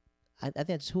 I think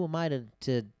it's who am I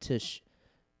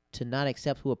to not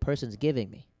accept who a person's giving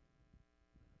me.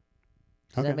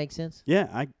 Does that make sense? Yeah,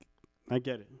 I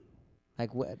get it.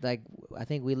 Like I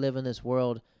think we live in this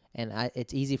world, and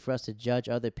it's easy for us to judge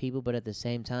other people, but at the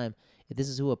same time, if this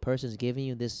is who a person's giving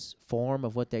you, this form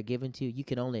of what they're giving to you, you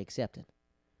can only accept it.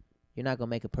 You're not gonna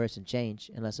make a person change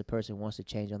unless a person wants to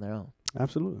change on their own.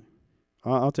 Absolutely.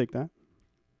 I'll take that.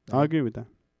 Right? I agree with that.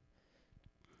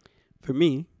 For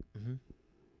me,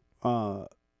 Mm-hmm.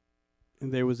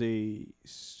 there was a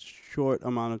short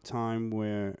amount of time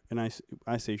where, and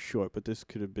I say short, but this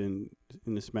could have been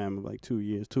in the span of like 2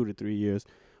 years, 2 to 3 years,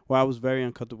 where I was very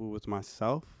uncomfortable with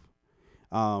myself.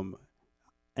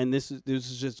 And this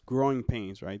is just growing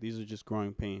pains, right? These are just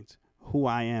growing pains. Who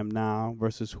I am now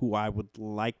versus who I would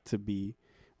like to be,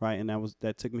 right? And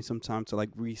that took me some time to like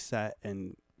reset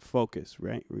and focus,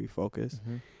 right? Refocus.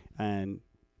 Mm-hmm. And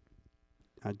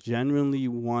I genuinely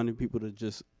wanted people to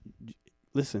just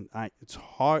listen. It's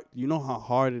hard. You know how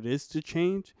hard it is to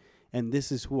change, and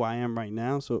this is who I am right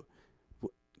now. So,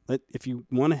 if you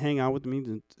want to hang out with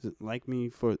me, like me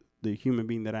for the human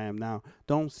being that I am now,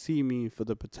 don't see me for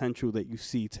the potential that you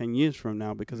see 10 years from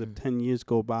now. Because if 10 years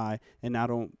go by and I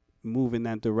don't move in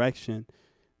that direction,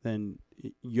 then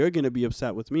you're gonna be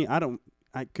upset with me. I don't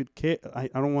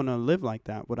want to live like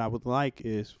that. What I would like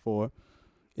is for,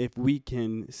 if we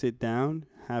can sit down,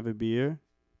 have a beer,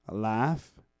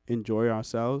 laugh, enjoy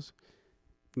ourselves,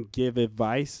 give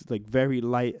advice, like very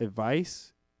light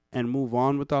advice, and move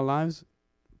on with our lives,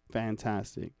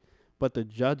 fantastic. But the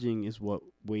judging is what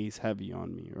weighs heavy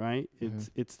on me, right?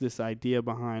 It's this idea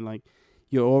behind, like,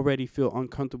 you already feel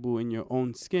uncomfortable in your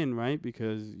own skin, right?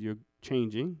 Because you're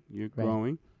changing, you're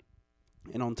growing.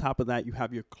 And on top of that, you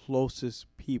have your closest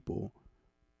people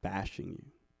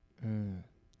bashing you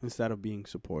instead of being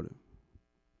supportive.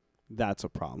 that's a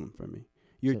problem for me.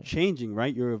 You're So- changing,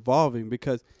 right? You're evolving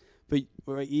because, but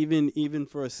or even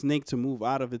for a snake to move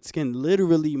out of its skin,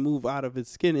 literally move out of its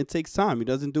skin, it takes time. It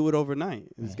doesn't do it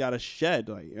overnight. It's Right. got to shed,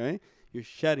 like, right? You're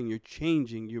shedding, you're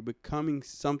changing, you're becoming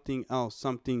something else,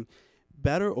 something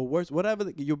better or worse,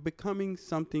 whatever. You're becoming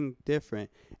something different,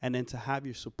 and then to have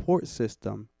your support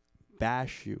system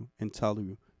bash you and tell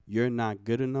you you're not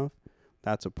good enough,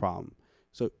 that's a problem.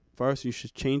 So first, you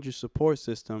should change your support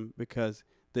system because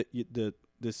the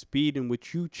speed in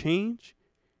which you change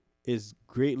is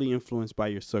greatly influenced by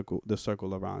your circle, the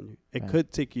circle around you. It Right.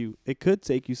 could take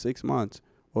you 6 months,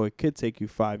 or it could take you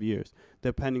 5 years,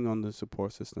 depending on the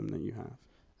support system that you have.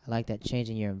 I like that,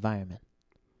 changing your environment,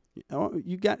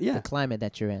 You got the climate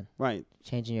that you're in, right.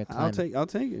 changing your climate. I'll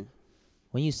take it.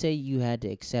 When you say you had to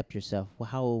accept yourself, well,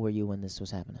 how old were you when this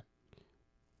was happening?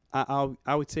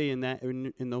 I would say in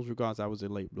those regards, I was a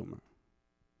late bloomer.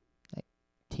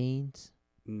 Teens?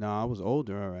 No, I was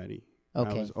older already. Okay.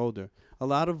 I was older. A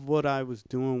lot of what I was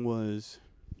doing was,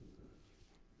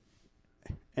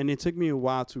 and it took me a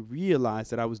while to realize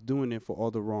that I was doing it for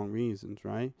all the wrong reasons,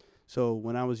 right? So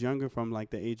when I was younger, from like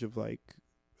the age of like,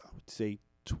 I would say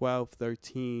 12,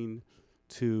 13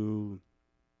 to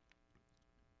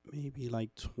maybe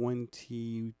like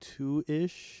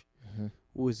 22-ish, hmm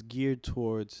was geared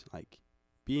towards like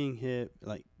being hip,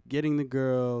 like getting the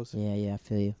girls, Yeah, I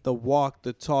feel you. the walk,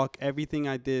 the talk, everything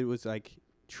I did was like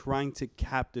trying to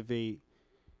captivate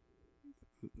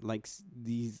like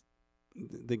the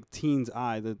teen's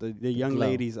eye, the young glow.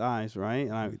 lady's eyes, right?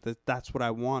 And that's what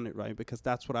I wanted, right? Because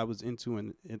that's what I was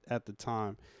into at the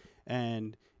time,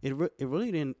 and it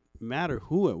really didn't matter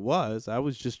who it was. I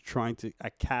was just trying to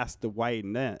cast the wide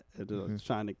net,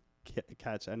 trying to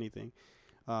catch anything.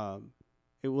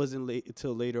 It wasn't late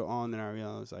until later on that I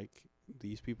realized like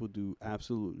these people do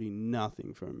absolutely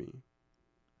nothing for me.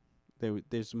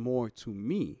 There's more to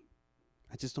me.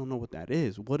 I just don't know what that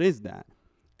is. What is that?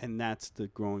 And that's the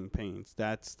growing pains.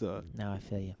 That's the. Now I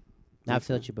feel you. I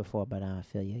felt you before, but now I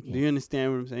feel you again. Do you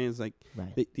understand what I'm saying? It's like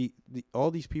Right. the all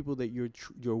these people that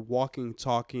you're walking,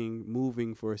 talking,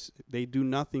 moving for, they do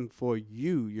nothing for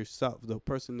you yourself, the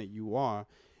person that you are,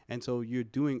 and so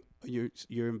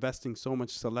you're investing so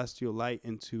much celestial light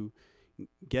into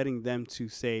getting them to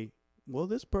say, well,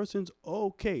 this person's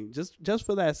okay. Just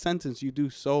for that sentence, you do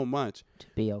so much To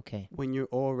be okay. when you're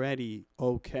already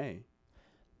okay.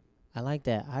 I like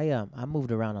that. I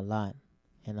moved around a lot,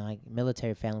 and like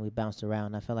military family, we bounced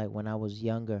around. I felt like when I was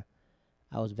younger,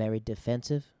 I was very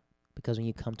defensive, because when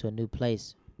you come to a new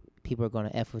place, people are going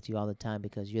to F with you all the time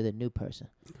because you're the new person.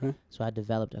 Okay. So I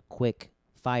developed a quick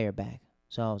fire back.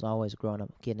 So I was always growing up,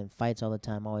 getting in fights all the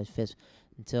time, always fist.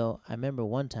 Until I remember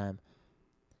one time,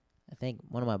 I think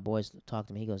one of my boys talked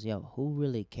to me. He goes, "Yo, who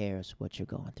really cares what you're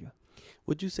going through?"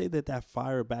 Would you say that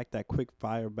fire back, that quick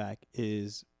fire back,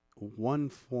 is one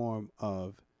form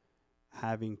of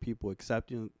having people accept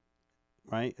you,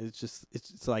 right?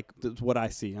 It's like that's what I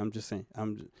see. I'm just saying.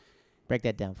 Break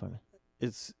that down for me.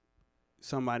 It's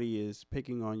somebody is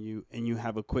picking on you and you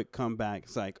have a quick comeback.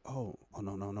 It's like, oh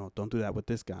no, don't do that with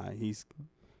this guy. He's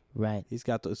Right.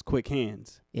 got those quick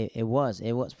hands. It was.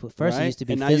 First, right? it used to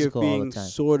be and now physical you're all being the time.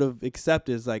 sort of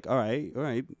accepted. It's like, all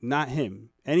right, not him,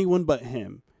 anyone but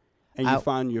him, and you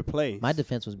find your place. My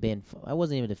defense was I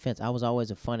wasn't even defense. I was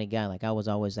always a funny guy. Like I was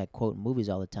always like quoting movies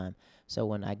all the time. So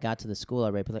when I got to the school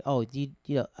already, people like, oh, you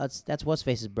know, that's what's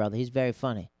face's brother. He's very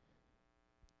funny.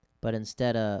 But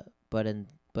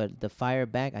but the fire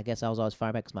back, I guess I was always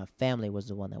firing back because my family was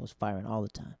the one that was firing all the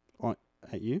time.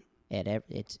 At you?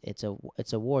 It's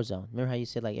a war zone. Remember how you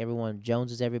said like everyone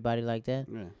joneses everybody like that?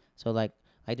 Yeah. So like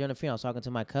during the funeral, I was talking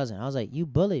to my cousin. I was like, you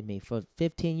bullied me for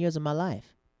 15 years of my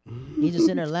life. He just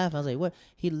sitting there laughing. I was like, what?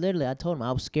 I told him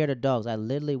I was scared of dogs. I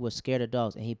literally was scared of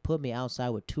dogs. And he put me outside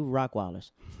with 2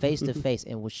 Rottweilers face to face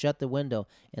and would shut the window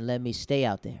and let me stay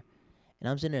out there. And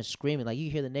I'm sitting there screaming. Like,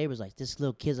 you hear the neighbors like, this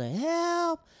little kid's like,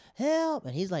 help, help.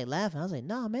 And he's like laughing. I was like,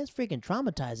 nah, man, it's freaking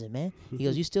traumatizing, man. He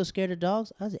goes, you still scared of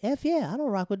dogs? I was like, F yeah, I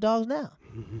don't rock with dogs now.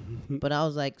 But I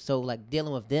was like, so like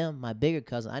dealing with them, my bigger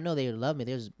cousin, I know they love me.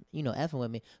 They're just, effing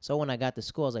with me. So when I got to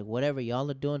school, I was like, whatever y'all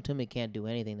are doing to me can't do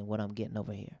anything than what I'm getting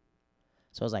over here.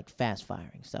 So it was like fast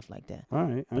firing, stuff like that. All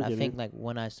right. But I think like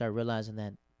when I started realizing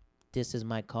that this is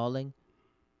my calling,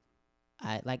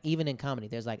 I like even in comedy,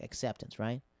 there's like acceptance,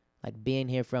 right? Like being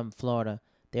here from Florida,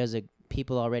 there's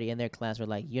people already in their class who are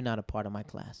like, you're not a part of my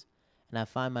class. And I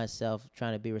find myself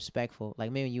trying to be respectful.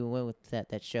 Like maybe you went with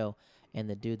that show and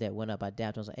the dude that went up, I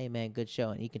dapped him, I was like, hey man, good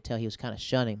show. And you can tell he was kind of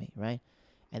shunning me, right?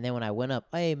 And then when I went up,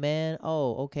 hey man,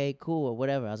 oh, okay, cool, or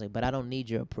whatever. I was like, but I don't need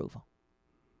your approval.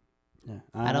 Yeah,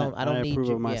 I don't need approve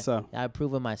you. of myself. Yeah, I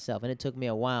approve of myself, and it took me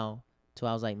a while till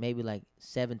I was like maybe like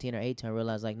 17 or 18. I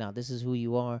realized like, no, this is who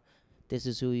you are, this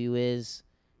is who you is.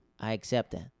 I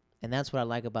accept that, and that's what I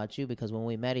like about you because when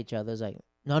we met each other, it's like,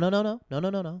 no, no, no, no, no, no,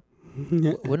 no, no.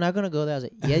 We're not gonna go there. I was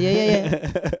like, yeah, yeah, yeah,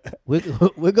 yeah.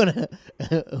 We're gonna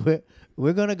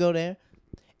we're gonna go there.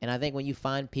 And I think when you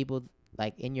find people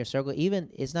like in your circle, even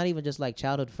it's not even just like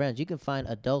childhood friends. You can find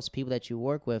adults, people that you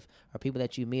work with, or people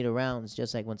that you meet around. It's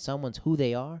just like when someone's who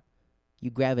they are, you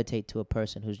gravitate to a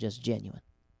person who's just genuine.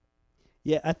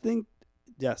 Yeah, I think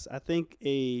yes, I think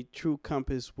a true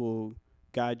compass will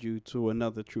guide you to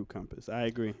another true compass. I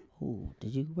agree. Ooh,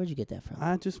 where'd you get that from?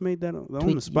 I just made that on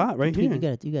Tweet- the spot right tweet,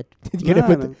 here. You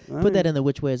gotta put that in the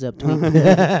which way is up tweet.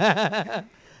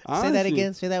 Say that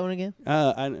again. Say that one again.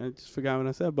 I just forgot what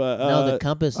I said, but No, the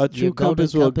compass. a true your golden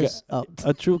compass will compass.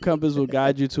 a true compass will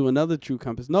guide you to another true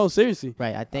compass. No, seriously.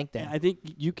 Right, I think that. I think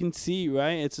you can see,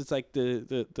 right? It's just like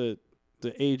the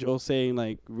age old saying,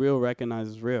 like, real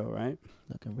recognizes real, right?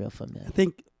 Looking real familiar. I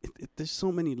think there's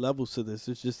so many levels to this.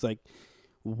 It's just like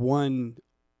one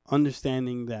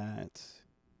understanding that,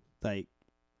 like,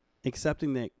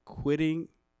 accepting that quitting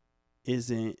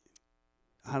isn't,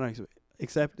 how do I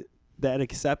accept that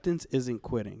acceptance isn't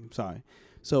quitting. I'm sorry.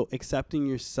 So accepting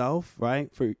yourself,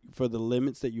 right, for the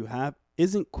limits that you have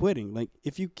isn't quitting. Like,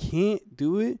 if you can't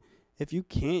do it, if you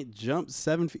can't jump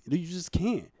 7 feet, you just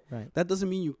can't. Right. That doesn't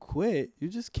mean you quit. You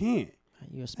just can't.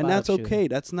 You're a And that's spot-up okay.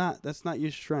 shooter. That's not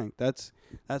your strength. That's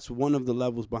one of the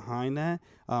levels behind that.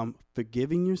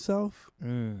 Forgiving yourself.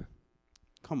 Come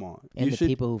on. And you the should,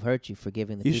 people who've hurt you,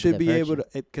 forgiving the you people should that be hurt able you.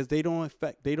 to, because they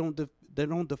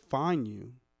don't define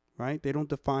you, right? They don't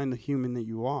define the human that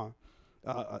you are.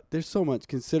 There's so much.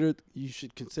 You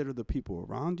should consider the people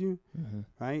around you,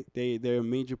 right? They're a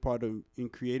major part in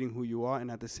creating who you are, and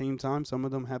at the same time, some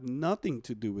of them have nothing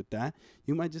to do with that.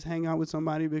 You might just hang out with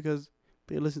somebody because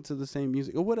they listen to the same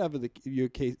music or whatever the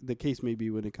case may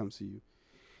be when it comes to you.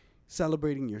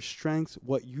 Celebrating your strengths,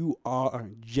 what you are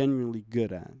genuinely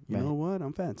good at. You know what?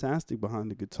 I'm fantastic behind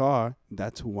the guitar.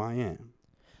 That's who I am.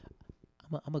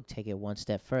 I'm going to take it one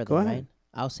step further, Go ahead. right?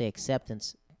 I'll say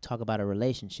acceptance, talk about a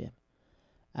relationship.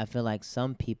 I feel like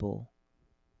some people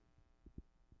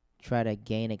try to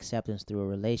gain acceptance through a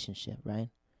relationship, right?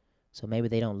 So maybe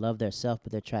they don't love themselves,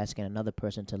 but they're trying to get another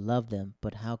person to love them.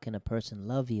 But how can a person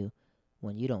love you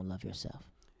when you don't love yourself?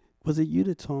 Was it you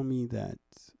that told me that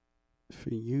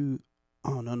for you?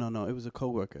 Oh, no. It was a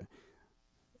coworker.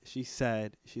 She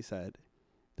said,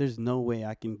 there's no way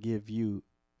I can give you,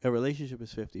 a relationship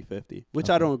is 50-50, which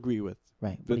I don't agree with.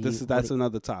 Right. But that's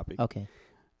another topic. Okay.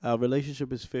 A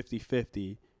relationship is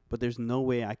 50-50, but there's no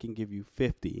way I can give you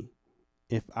 50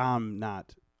 if I'm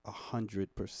not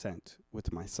 100%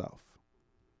 with myself,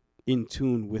 in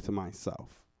tune with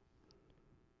myself.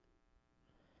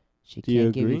 She Do you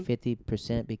can't give you agree?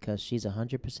 50% because she's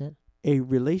 100%? A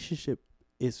relationship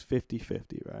is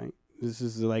 50-50, right? This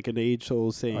is like an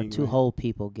age-old saying. Or two right? whole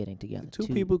people getting together. Two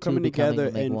people coming becoming together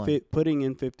to make and one. putting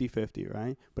in 50-50,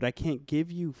 right? But I can't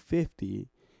give you 50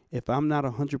 if I'm not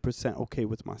 100% okay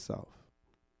with myself.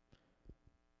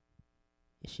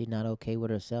 Is she not okay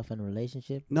with herself in a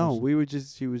relationship? No, Or we were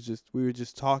just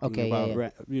talking Okay, yeah,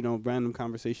 about yeah. random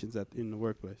conversations in the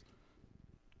workplace.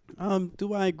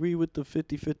 Do I agree with the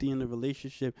 50-50 in the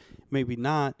relationship? Maybe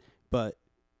not, but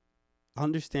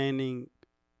understanding,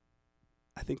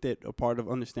 I think that a part of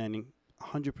understanding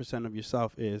 100% of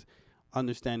yourself is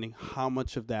understanding how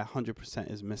much of that 100%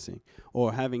 is missing,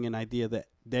 or having an idea that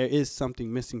there is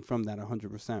something missing from that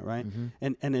 100%, right?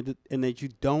 And that you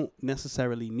don't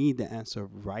necessarily need the answer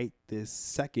right this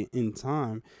second in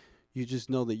time. You just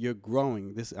know that you're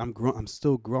growing. I'm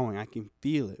still growing. I can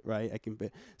feel it, right?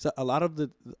 So a lot of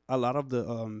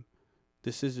the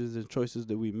decisions and choices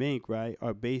that we make, right,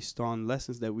 are based on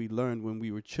lessons that we learned when we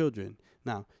were children.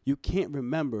 Now, you can't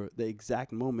remember the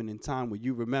exact moment in time where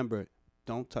you remember,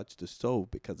 don't touch the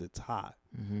stove because it's hot.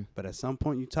 But at some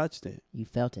point you touched it. You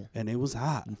felt it. And it was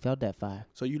hot. You felt that fire.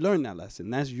 So you learned that lesson.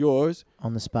 That's yours.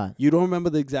 On the spot. You don't remember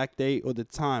the exact date or the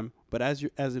time, but as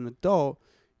an adult,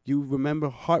 you remember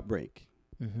heartbreak.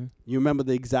 You remember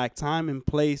the exact time and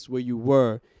place where you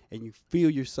were, and you feel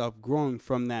yourself growing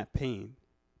from that pain,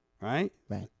 right?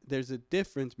 Right. There's a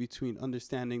difference between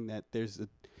understanding that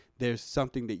there's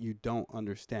something that you don't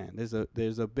understand.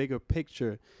 There's a bigger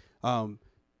picture.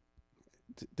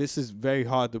 This is very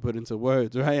hard to put into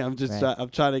words, right? I'm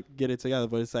trying to get it together,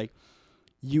 but it's like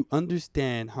you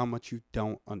understand how much you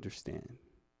don't understand.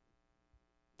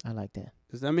 I like that.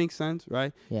 Does that make sense,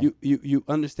 right? Yeah. You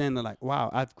understand that, like, wow,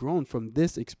 I've grown from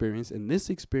this experience, and this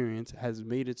experience has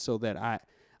made it so that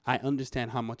I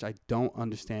understand how much I don't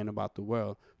understand about the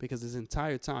world, because this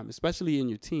entire time, especially in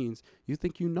your teens, you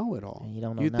think you know it all. And you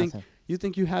don't know you nothing. you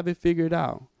think you have it figured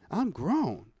out. I'm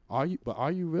grown. Are you? But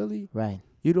are you really? Right.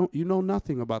 You know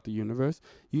nothing about the universe.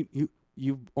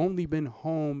 You've only been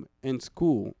home and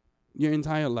school your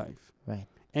entire life. Right.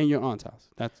 And your aunt's house.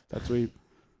 That's where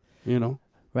you know.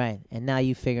 Right. And now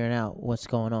you figuring out what's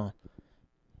going on.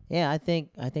 Yeah, I think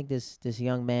this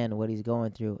young man, what he's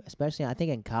going through, especially I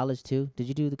think in college too. Did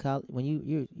you do the college when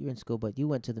you're in school, but you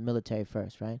went to the military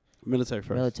first, right? Military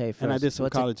first. Military first. And I did So some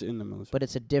it's college in the military. but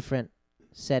it's a different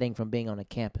setting from being on a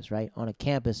campus, right? On a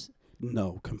campus,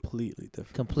 No, completely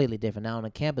different. completely different. Now on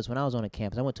a campus, when I was on a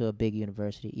campus, I went to a big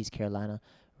university, East Carolina,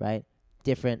 right?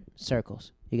 Different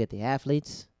circles. You got the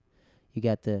athletes, you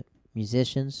got the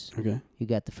musicians, Okay. you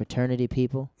got the fraternity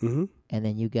people, Mm-hmm. and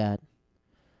then you got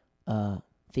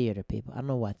theater people. I don't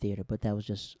know why theater, but that was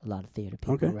just a lot of theater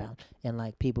people Okay. around. And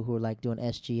like people who were like doing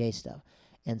SGA stuff.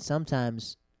 And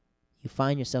sometimes you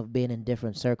find yourself being in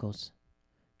different circles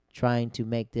trying to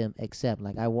make them accept.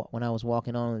 Like when I was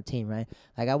walking on the team, right?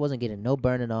 Like I wasn't getting no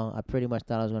burn at all. I pretty much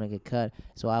thought I was going to get cut.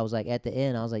 So I was like at the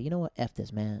end, I was like, you know what? F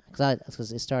this, man.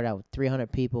 Because it started out with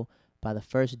 300 people. By the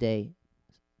first day,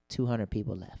 200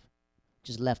 people left.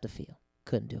 Just left the field.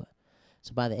 Couldn't do it.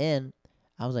 So by the end,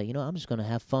 I was like, you know, I'm just going to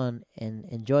have fun and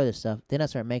enjoy this stuff. Then I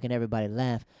started making everybody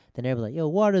laugh. Then everybody like, yo,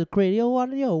 Waters crazy.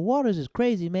 Yo, Waters is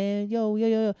crazy, man. Yo.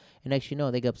 And next you know,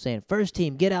 they go up saying, first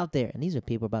team, get out there. And these are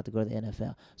people about to go to the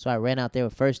NFL. So I ran out there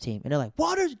with first team. And they're like,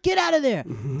 Waters, get out of there.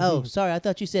 Oh, sorry. I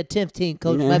thought you said 10th team,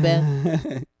 coach. My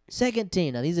bad. Second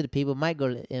team. Now, these are the people might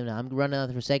go to, I'm running out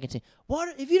there for second team.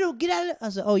 Water, if you don't get out of it. I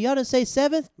said, oh, y'all didn't say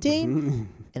seventh team?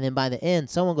 And then by the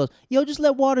end, someone goes, yo, just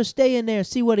let Waters stay in there and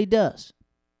see what he does.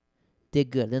 Did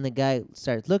good. Then the guy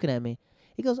starts looking at me.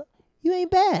 He goes, you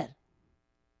ain't bad.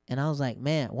 And I was like,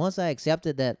 man, once I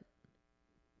accepted that,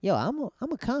 yo,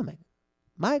 I'm a comic.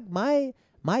 My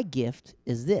gift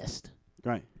is this.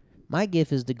 Right. My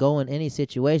gift is to go in any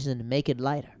situation and to make it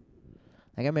lighter.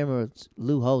 Like I remember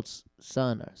Lou Holt's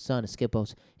son of Skip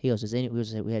Holtz. He goes,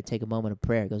 we had to take a moment of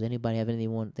prayer. He goes, anybody have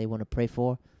anyone they want to pray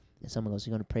for? And someone goes,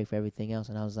 you're going to pray for everything else.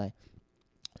 And I was like,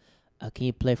 can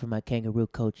you play for my kangaroo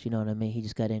coach? You know what I mean? He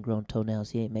just got ingrown toenails.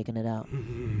 He ain't making it out.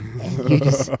 And you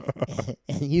just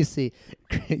and you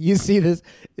see this.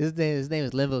 His name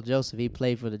is Linville Joseph. He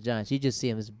played for the Giants. You just see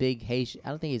him, this big Haitian. I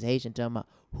don't think he's Haitian. Talking about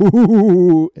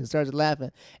hoo and starts laughing,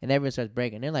 and everyone starts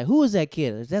breaking. They're like, "Who is that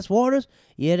kid? That's Waters?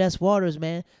 Yeah, that's Waters,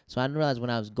 man." So I realized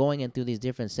when I was going in through these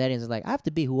different settings, it's like I have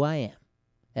to be who I am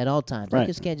at all times. Right. I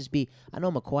just can't just be. I know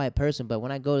I'm a quiet person, but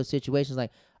when I go to situations like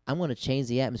I'm going to change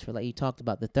the atmosphere, like you talked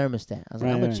about the thermostat. I was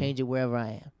like, I'm going to change it wherever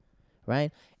I am,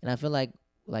 right? And I feel like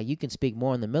you can speak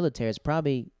more in the military. It's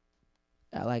probably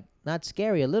like not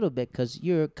scary a little bit because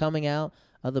you're coming out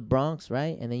of the Bronx,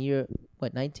 right? And then you're,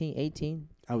 19, 18?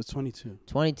 I was 22.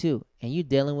 22. And you're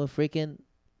dealing with freaking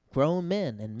grown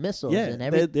men and missiles and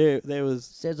everything.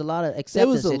 There's a lot of acceptance. There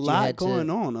was a that you lot had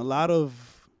going on. A lot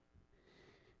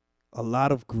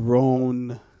of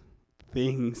grown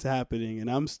things happening,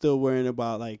 and I'm still worrying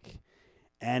about like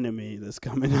anime that's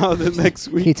coming out the next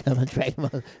week.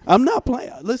 I'm not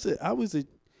playing. Listen,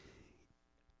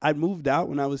 I moved out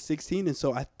when I was 16, and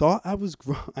so I thought I was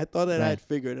grown. I thought that I had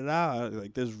figured it out.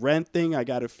 Like this rent thing, I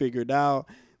got it figured out.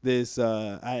 This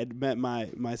I had met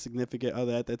my significant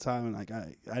other at that time, and like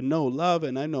I know love,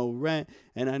 and I know rent,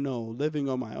 and I know living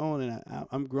on my own, and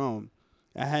I'm grown.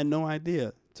 I had no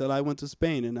idea till I went to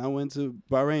Spain, and I went to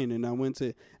Bahrain,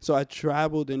 and so I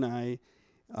traveled, and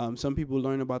some people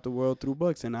learn about the world through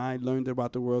books, and I learned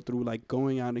about the world through like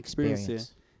going out and experiencing.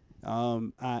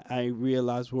 I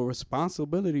realized what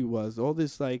responsibility was. All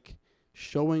this like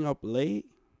showing up late,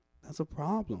 that's a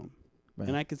problem. Right.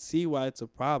 And I could see why it's a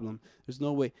problem. There's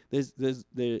no way. There's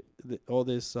all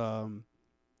this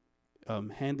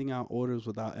handing out orders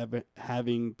without ever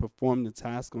having performed the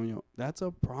task on your. That's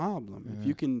a problem. Mm-hmm.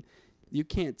 If you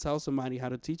can't tell somebody how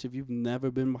to teach if you've never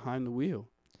been behind the wheel.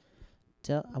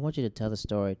 I want you to tell the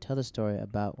story. Tell the story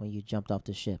about when you jumped off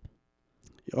the ship.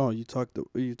 Oh, you talking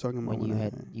about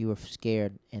when you were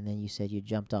scared and then you said you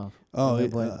jumped off. Oh,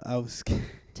 I was scared.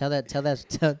 Tell that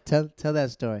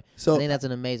story. So I think that's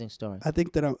an amazing story. I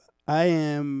think that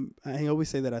I always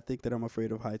say that I think that I'm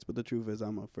afraid of heights, but the truth is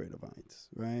I'm afraid of heights,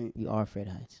 right? You are afraid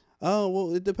of heights. Oh,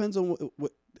 well, it depends on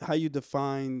how you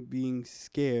define being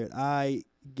scared. I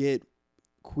get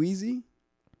queasy.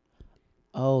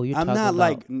 Oh, I'm not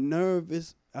like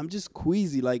nervous. I'm just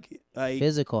queasy, like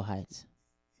physical heights.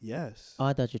 Yes. Oh,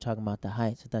 I thought you were talking about the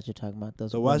heights. I thought you were talking about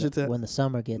those. So when the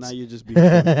summer gets. Now you're just being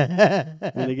funny.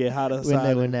 When it get hot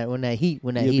outside. When that heat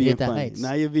hit the heights.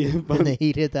 Now you're being funny. When the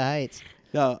heat hit the heights.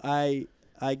 No,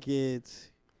 I get.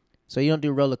 So you don't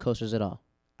do roller coasters at all?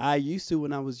 I used to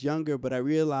when I was younger, but I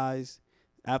realized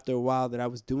after a while that I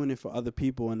was doing it for other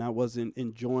people and I wasn't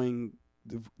enjoying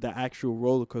the actual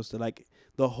roller coaster. Like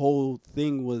the whole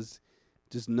thing was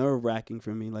just nerve wracking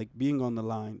for me. Like being on the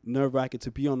line, nerve wracking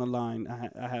to be on the line.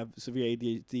 I have severe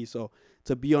ADHD, so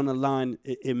to be on the line,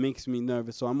 it makes me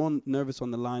nervous. So I'm nervous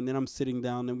on the line. Then I'm sitting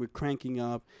down, and we're cranking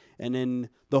up, and then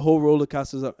the whole roller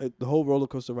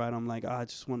coaster ride. I'm like, I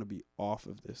just want to be off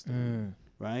of this thing,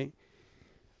 right?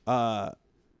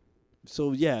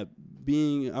 So yeah,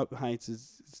 being up heights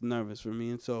is nervous for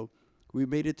me, and so we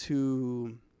made it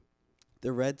to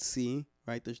the Red Sea.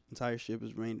 Right, the entire ship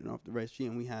is raining off the Red Sea,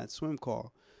 and we had swim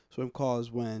call. Swim call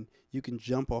is when you can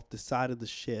jump off the side of the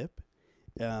ship,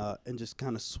 and just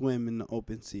kind of swim in the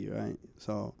open sea. Right,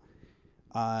 so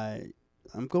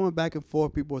I'm going back and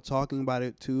forth. People are talking about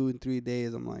it 2 and 3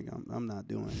 days. I'm like, I'm not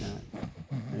doing that.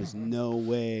 There's no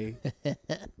way.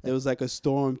 There was like a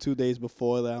storm 2 days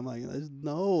before that. I'm like, there's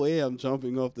no way I'm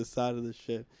jumping off the side of the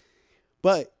ship.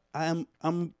 But I'm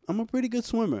a pretty good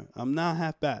swimmer. I'm not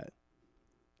half bad.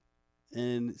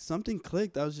 And something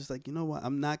clicked. I was just like, you know what?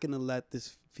 I'm not gonna let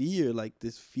this fear, like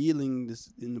this feeling,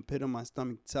 this in the pit of my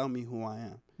stomach, tell me who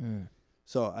I am.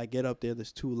 So I get up there.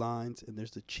 There's 2 lines, and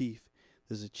there's the chief.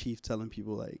 There's a chief telling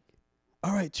people like,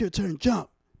 all right, it's your turn, jump.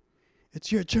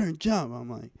 It's your turn, jump. I'm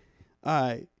like, all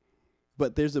right.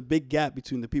 But there's a big gap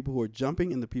between the people who are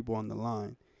jumping and the people on the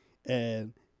line.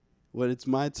 And when it's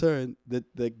my turn,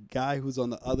 the guy who's on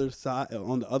the other side,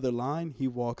 on the other line, he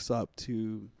walks up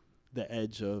to the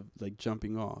edge of like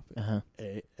jumping off.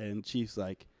 And Chief's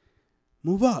like,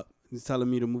 move up. He's telling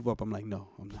me to move up. I'm like, no,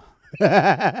 I'm not.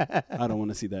 I don't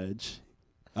want to see the edge.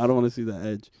 I don't want to see the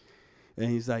edge. And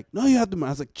he's like, no, you have to. I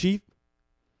was like, Chief,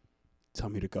 tell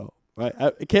me to go. Right?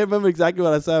 I can't remember exactly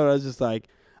what I said, but I was just like,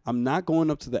 I'm not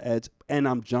going up to the edge, and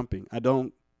I'm jumping. I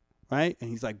don't, right? And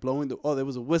he's like blowing there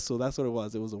was a whistle. That's what it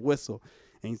was. It was a whistle.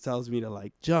 And he tells me to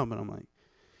like jump, and I'm like,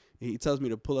 he tells me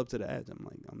to pull up to the edge. I'm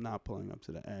like, I'm not pulling up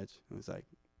to the edge. And he's like,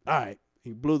 all right.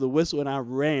 He blew the whistle, and I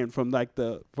ran from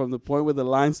the point where the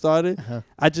line started.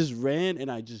 I just ran,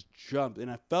 and I just jumped, and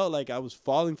I felt like I was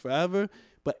falling forever.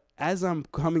 But as I'm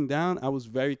coming down, I was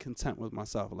very content with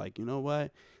myself. Like, you know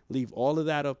what? Leave all of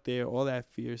that up there, all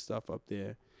that fear stuff up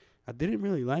there. I didn't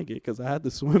really like it because I had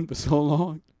to swim for so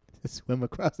long. Swim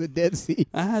across the Dead Sea.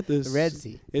 I had to. The Red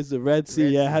Sea. It's the Red Sea.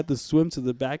 Red Yeah, Sea. I had to swim to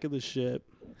the back of the ship.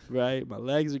 Right, my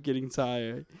legs are getting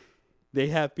tired. They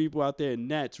have people out there in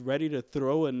nets ready to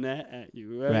throw a net at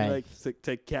you, right? Like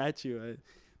to catch you. Right?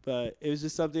 But it was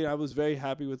just something I was very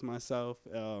happy with myself.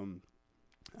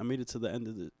 I made it to the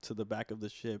end to the back of the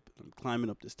ship. I'm climbing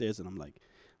up the stairs, and I'm like,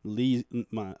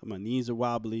 my knees are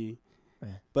wobbly.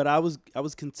 Right. But I was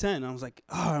content. I was like,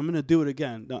 I'm gonna do it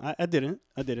again. No, I didn't.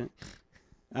 By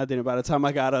the time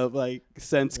I got up, like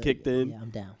sense kicked in. Yeah, I'm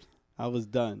down. I was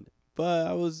done. But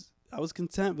I was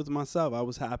content with myself. I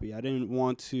was happy. I didn't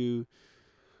want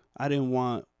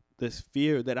this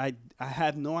fear that I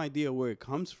have no idea where it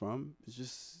comes from. It's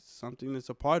just something that's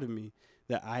a part of me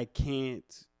that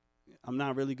I'm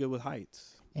not really good with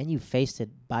heights. And you faced it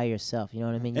by yourself. You know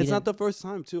what I mean? It's not the first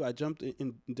time, too. I jumped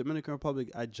in Dominican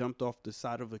Republic. I jumped off the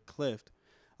side of a cliff.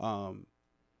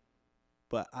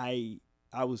 But I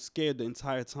was scared the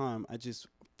entire time. I just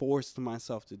forced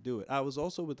myself to do it. I was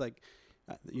also with like,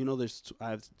 I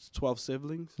have 12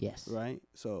 siblings. Yes. Right.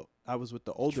 So I was with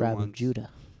the older Tribe ones. of Judah.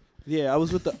 Yeah, I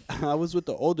was with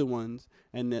the older ones,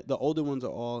 and the older ones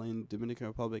are all in Dominican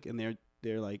Republic, and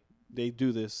they're like they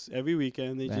do this every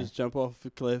weekend. They just jump off the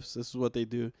cliffs. This is what they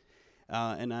do,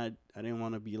 and I didn't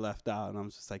want to be left out, and I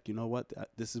was just like, you know what?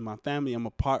 This is my family. I'm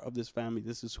a part of this family.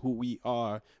 This is who we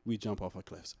are. We jump off of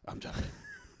cliffs. I'm jumping.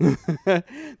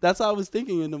 That's how I was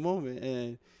thinking in the moment,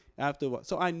 and after what?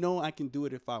 So I know I can do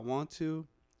it if I want to.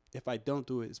 If I don't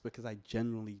do it, it's because I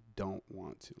genuinely don't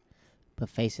want to. But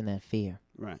facing that fear.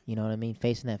 Right. You know what I mean?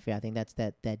 Facing that fear. I think that's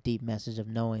that deep message of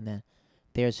knowing that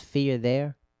there's fear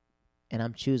there, and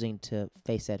I'm choosing to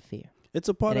face that fear. It's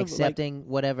a part and of accepting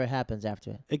whatever happens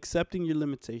after it. Accepting your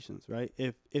limitations, right?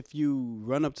 If you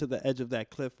run up to the edge of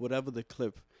that cliff, whatever the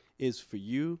cliff is for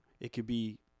you, it could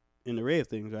be an array of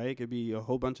things, right? It could be a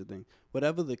whole bunch of things.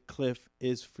 Whatever the cliff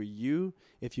is for you,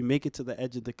 if you make it to the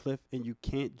edge of the cliff and you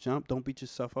can't jump, don't beat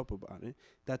yourself up about it.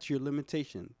 That's your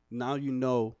limitation. Now you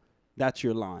know that's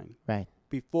your line. Right.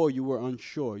 Before you were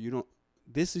unsure.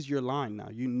 This is your line now.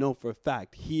 You know for a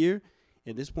fact. Here,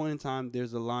 at this point in time,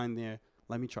 there's a line there.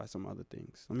 Let me try some other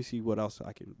things. Let me see what else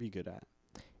I can be good at.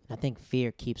 I think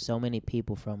fear keeps so many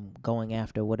people from going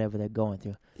after whatever they're going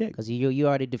through. Yeah. Because you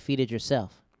already defeated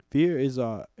yourself. Fear is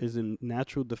a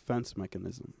natural defense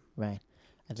mechanism. Right.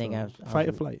 I think So, I fight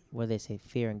or was flight. where they say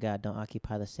fear and God don't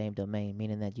occupy the same domain,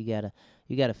 meaning that you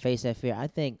gotta face that fear. I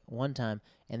think one time,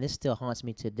 and this still haunts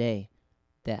me today,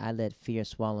 that I let fear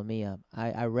swallow me up.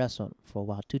 I wrestled for a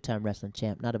while, 2-time wrestling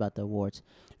champ, not about the awards.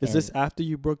 Is this after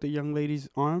you broke the young lady's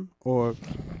arm, or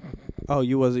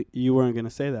you weren't gonna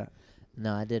say that?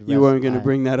 No, I did. You weren't gonna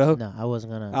bring that up. No, I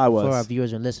wasn't gonna. I was. For our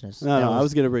viewers and listeners. No, I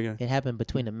was gonna bring it. It happened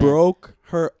between the men. Broke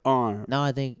her arm. No,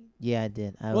 I think I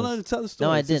did. No, tell the story.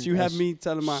 No, I since didn't. You have me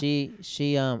telling my.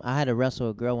 She I had to wrestle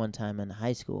a girl one time in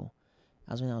high school.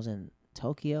 I was in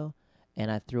Tokyo, and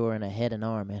I threw her in a head and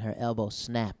arm, and her elbow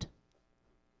snapped.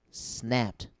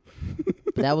 But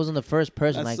that wasn't the first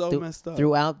person. That's like so messed up.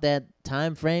 Throughout that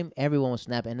time frame, everyone was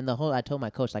snapping, and then I told my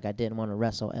coach like I didn't want to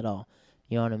wrestle at all.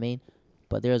 You know what I mean?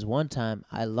 But there was one time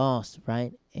I lost,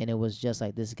 right? And it was just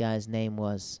like this guy's name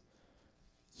was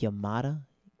Yamada,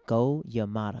 Go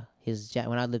Yamada.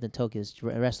 When I lived in Tokyo, his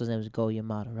wrestler's name was Go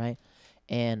Yamada, right?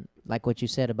 And like what you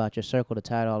said about your circle to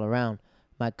tie it all around,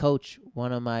 my coach,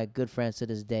 one of my good friends to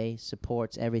this day,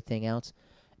 supports everything else.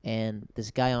 And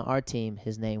this guy on our team,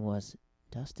 his name was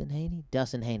Dustin Haney.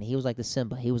 He was like the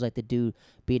Simba. He was like the dude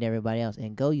beating everybody else.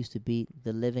 And Go used to beat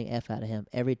the living F out of him.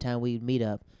 Every time we'd meet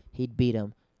up, he'd beat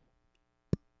him.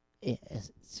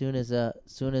 As soon as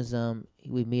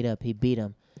we meet up, he beat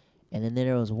him. And then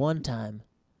there was one time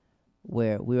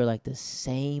where we were like the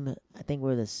same. I think we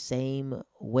were the same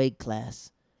weight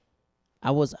class.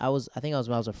 I was when I was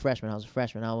a freshman. I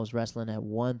was wrestling at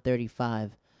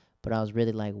 135, but I was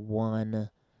really like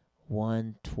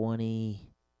 120.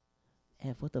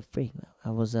 What the freak?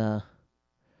 That was a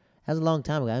long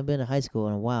time ago. I haven't been to high school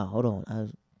in a while. Hold on. I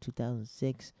was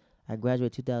 2006. I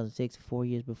graduated 2006. 4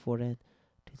 years before that.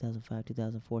 2005,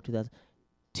 2004, 2000.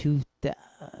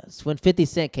 When 50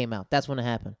 Cent came out. That's when it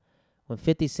happened. When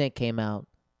 50 Cent came out.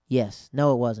 Yes.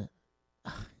 No, it wasn't.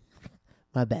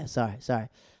 My bad. Sorry.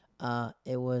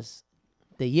 It was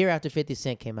the year after 50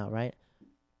 Cent came out, right?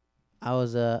 I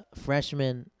was a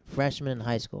freshman in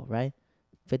high school, right?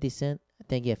 50 Cent? I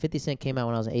think, 50 Cent came out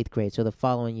when I was in 8th grade. So the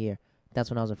following year, that's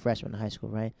when I was a freshman in high school,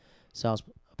 right? So I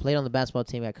played on the basketball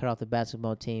team. I cut off the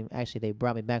basketball team. Actually, they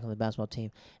brought me back on the basketball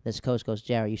team. This coach goes,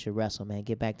 Jared, you should wrestle, man.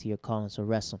 Get back to your calling, so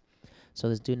wrestle. So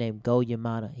this dude named Go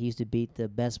Yamada, he used to beat the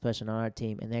best person on our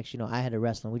team. And actually, I had to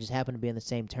wrestle him. We just happened to be in the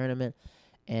same tournament,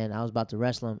 and I was about to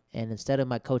wrestle him. And instead of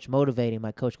my coach motivating,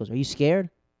 my coach goes, are you scared?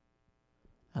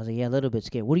 I was like, yeah, a little bit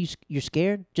scared. You're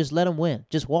scared? Just let him win.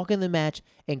 Just walk in the match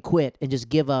and quit and just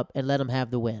give up and let him have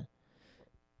the win.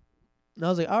 And I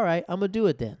was like, all right, I'm going to do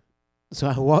it then. So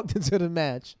I walked into the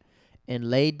match and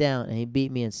laid down, and he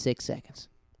beat me in 6 seconds.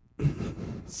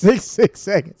 6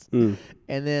 seconds.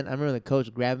 And then I remember the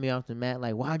coach grabbed me off the mat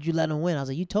like, why'd you let him win? I was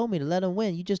like, you told me to let him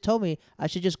win. You just told me I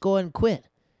should just go ahead and quit.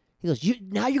 He goes,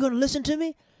 now you're going to listen to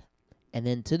me? And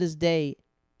then to this day,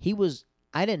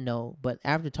 I didn't know, but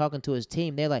after talking to his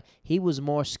team, they're like, he was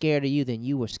more scared of you than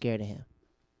you were scared of him.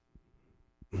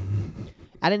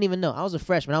 I didn't even know. I was a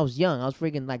freshman. I was young. I was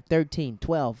freaking like 13,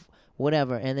 12,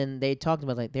 whatever. And then they talked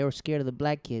about like they were scared of the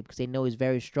black kid because they know he's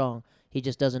very strong. He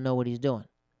just doesn't know what he's doing.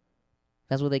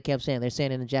 That's what they kept saying. They're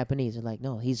saying it in Japanese. They're like,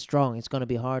 no, he's strong. It's going to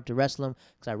be hard to wrestle him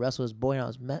because I wrestled his boy and I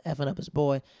was effing up his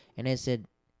boy. And they said,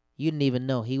 you didn't even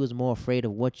know. He was more afraid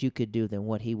of what you could do than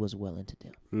what he was willing to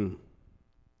do.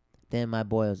 Then my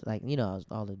boy was like,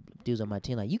 all the dudes on my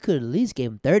team like, you could at least give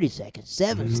him 30 seconds,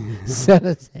 7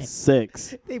 seconds.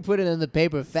 6. They put it in the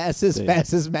paper, fastest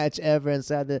match ever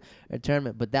inside the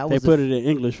tournament. But that was they put it in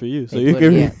English for you, so you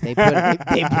can. Yeah,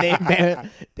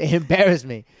 they embarrassed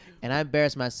me, and I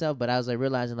embarrassed myself. But I was like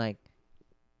realizing like,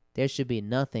 there should be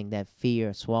nothing that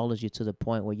fear swallows you to the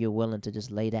point where you're willing to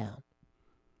just lay down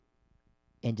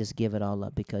and just give it all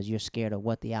up because you're scared of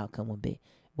what the outcome will be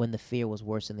when the fear was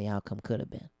worse than the outcome could have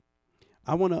been.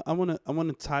 I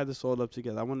wanna tie this all up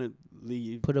together. I wanna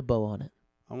leave. Put a bow on it.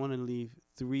 I wanna leave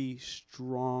 3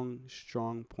 strong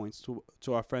points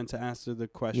to our friend to answer the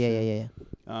question.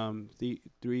 Yeah. The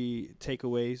 3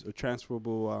 takeaways or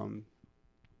transferable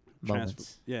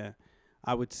moments.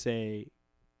 I would say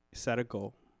set a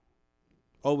goal.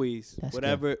 Always, That's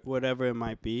whatever it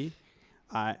might be.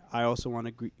 I also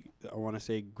want to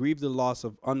say grieve the loss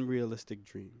of unrealistic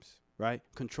dreams. Right,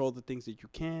 control the things that you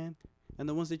can. And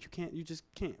the ones that you can't, you just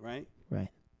can't, right? Right.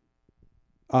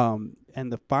 And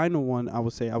the final one, I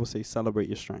would say celebrate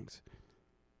your strengths.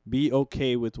 Be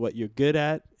okay with what you're good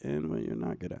at and what you're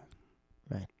not good at.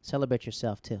 Right. Celebrate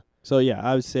yourself, too. So,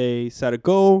 I would say set a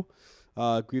goal,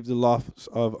 grieve the loss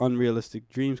of unrealistic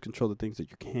dreams, control the things that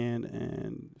you can,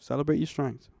 and celebrate your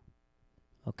strengths.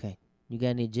 Okay. You got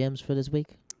any gems for this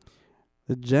week?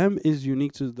 The gem is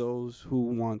unique to those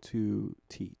who want to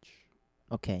teach.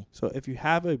 Okay. So if you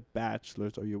have a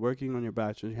bachelor's or you're working on your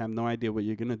bachelor's, you have no idea what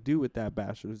you're going to do with that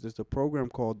bachelor's, there's a program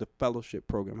called the fellowship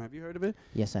program. Have you heard of it?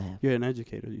 Yes, I have. You're an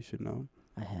educator. You should know.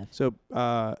 I have. So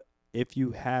if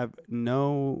you have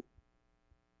no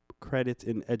credits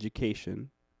in education,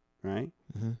 right,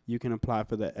 Mm-hmm. you can apply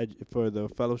for the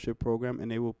fellowship program, and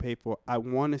they will pay for, I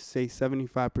want to say,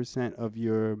 75% of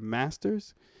your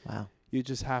master's. Wow. You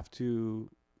just have to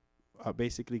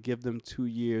basically give them 2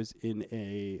 years in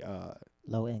a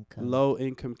Low income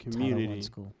low-income Title community. I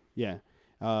school. Yeah.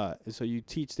 So you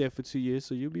teach there for 2 years,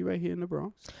 so you'll be right here in the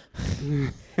Bronx.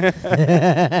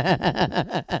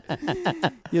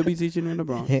 You'll be teaching in the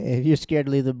Bronx. If you're scared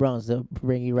to leave the Bronx, they'll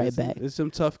bring you right back. There's some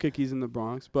tough cookies in the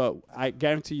Bronx, but I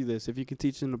guarantee you this: if you can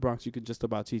teach in the Bronx, you can just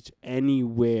about teach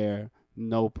anywhere,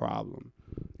 no problem.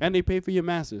 And they pay for your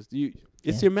masters.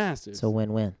 It's your masters. It's a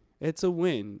win-win. It's a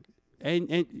win,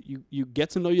 and you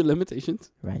get to know your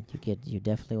limitations. Right. You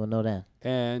definitely will know that.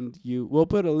 And we'll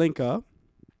put a link up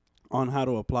on how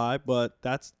to apply, but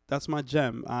that's my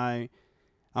gem.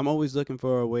 I'm always looking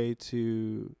for a way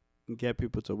to get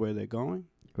people to where they're going.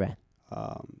 Right.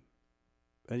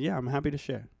 And yeah, I'm happy to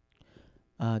share.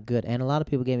 Good. And a lot of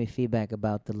people gave me feedback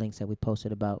about the links that we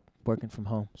posted about working from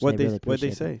home. So What they really they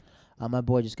appreciate say? My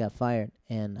boy just got fired,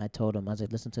 and I told him, I was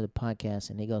like, listen to the podcast,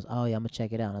 and he goes, oh yeah, I'm gonna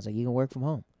check it out. And I was like, you can work from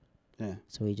home. Yeah.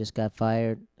 So he just got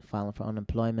fired, filing for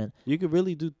unemployment. You could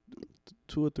really do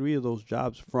 2 or 3 of those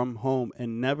jobs from home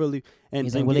and never leave. And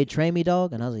He's like, will they train me,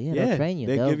 dog? And I was like, yeah, they'll train you.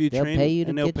 They give you they'll training, pay you to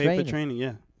and they'll get pay training. for training.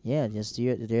 Yeah. Yeah, just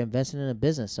they're investing in a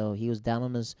business. So he was down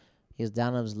on his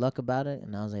luck about it,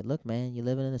 and I was like, look, man, you're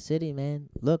living in the city, man.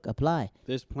 Look, apply.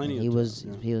 There's plenty. And of jobs,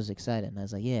 he was excited, and I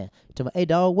was like, yeah. To my, hey,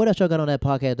 dog, what else y'all got on that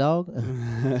podcast, dog?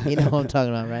 You know what I'm talking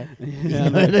about, right? Yeah,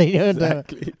 you know what I'm talking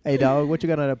exactly. about? Hey, dog, what you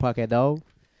got on that podcast, dog?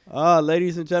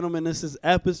 Ladies and gentlemen, this is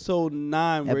episode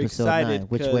 9. We're Episode excited. 9.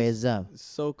 Which way is up?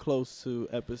 So close to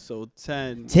episode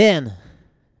 10. 10.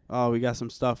 Oh, we got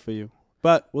some stuff for you.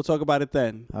 But we'll talk about it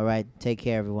then. All right. Take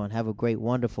care, everyone. Have a great,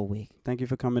 wonderful week. Thank you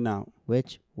for coming out.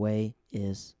 Which way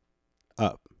is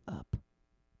Up. up?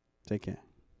 Take care.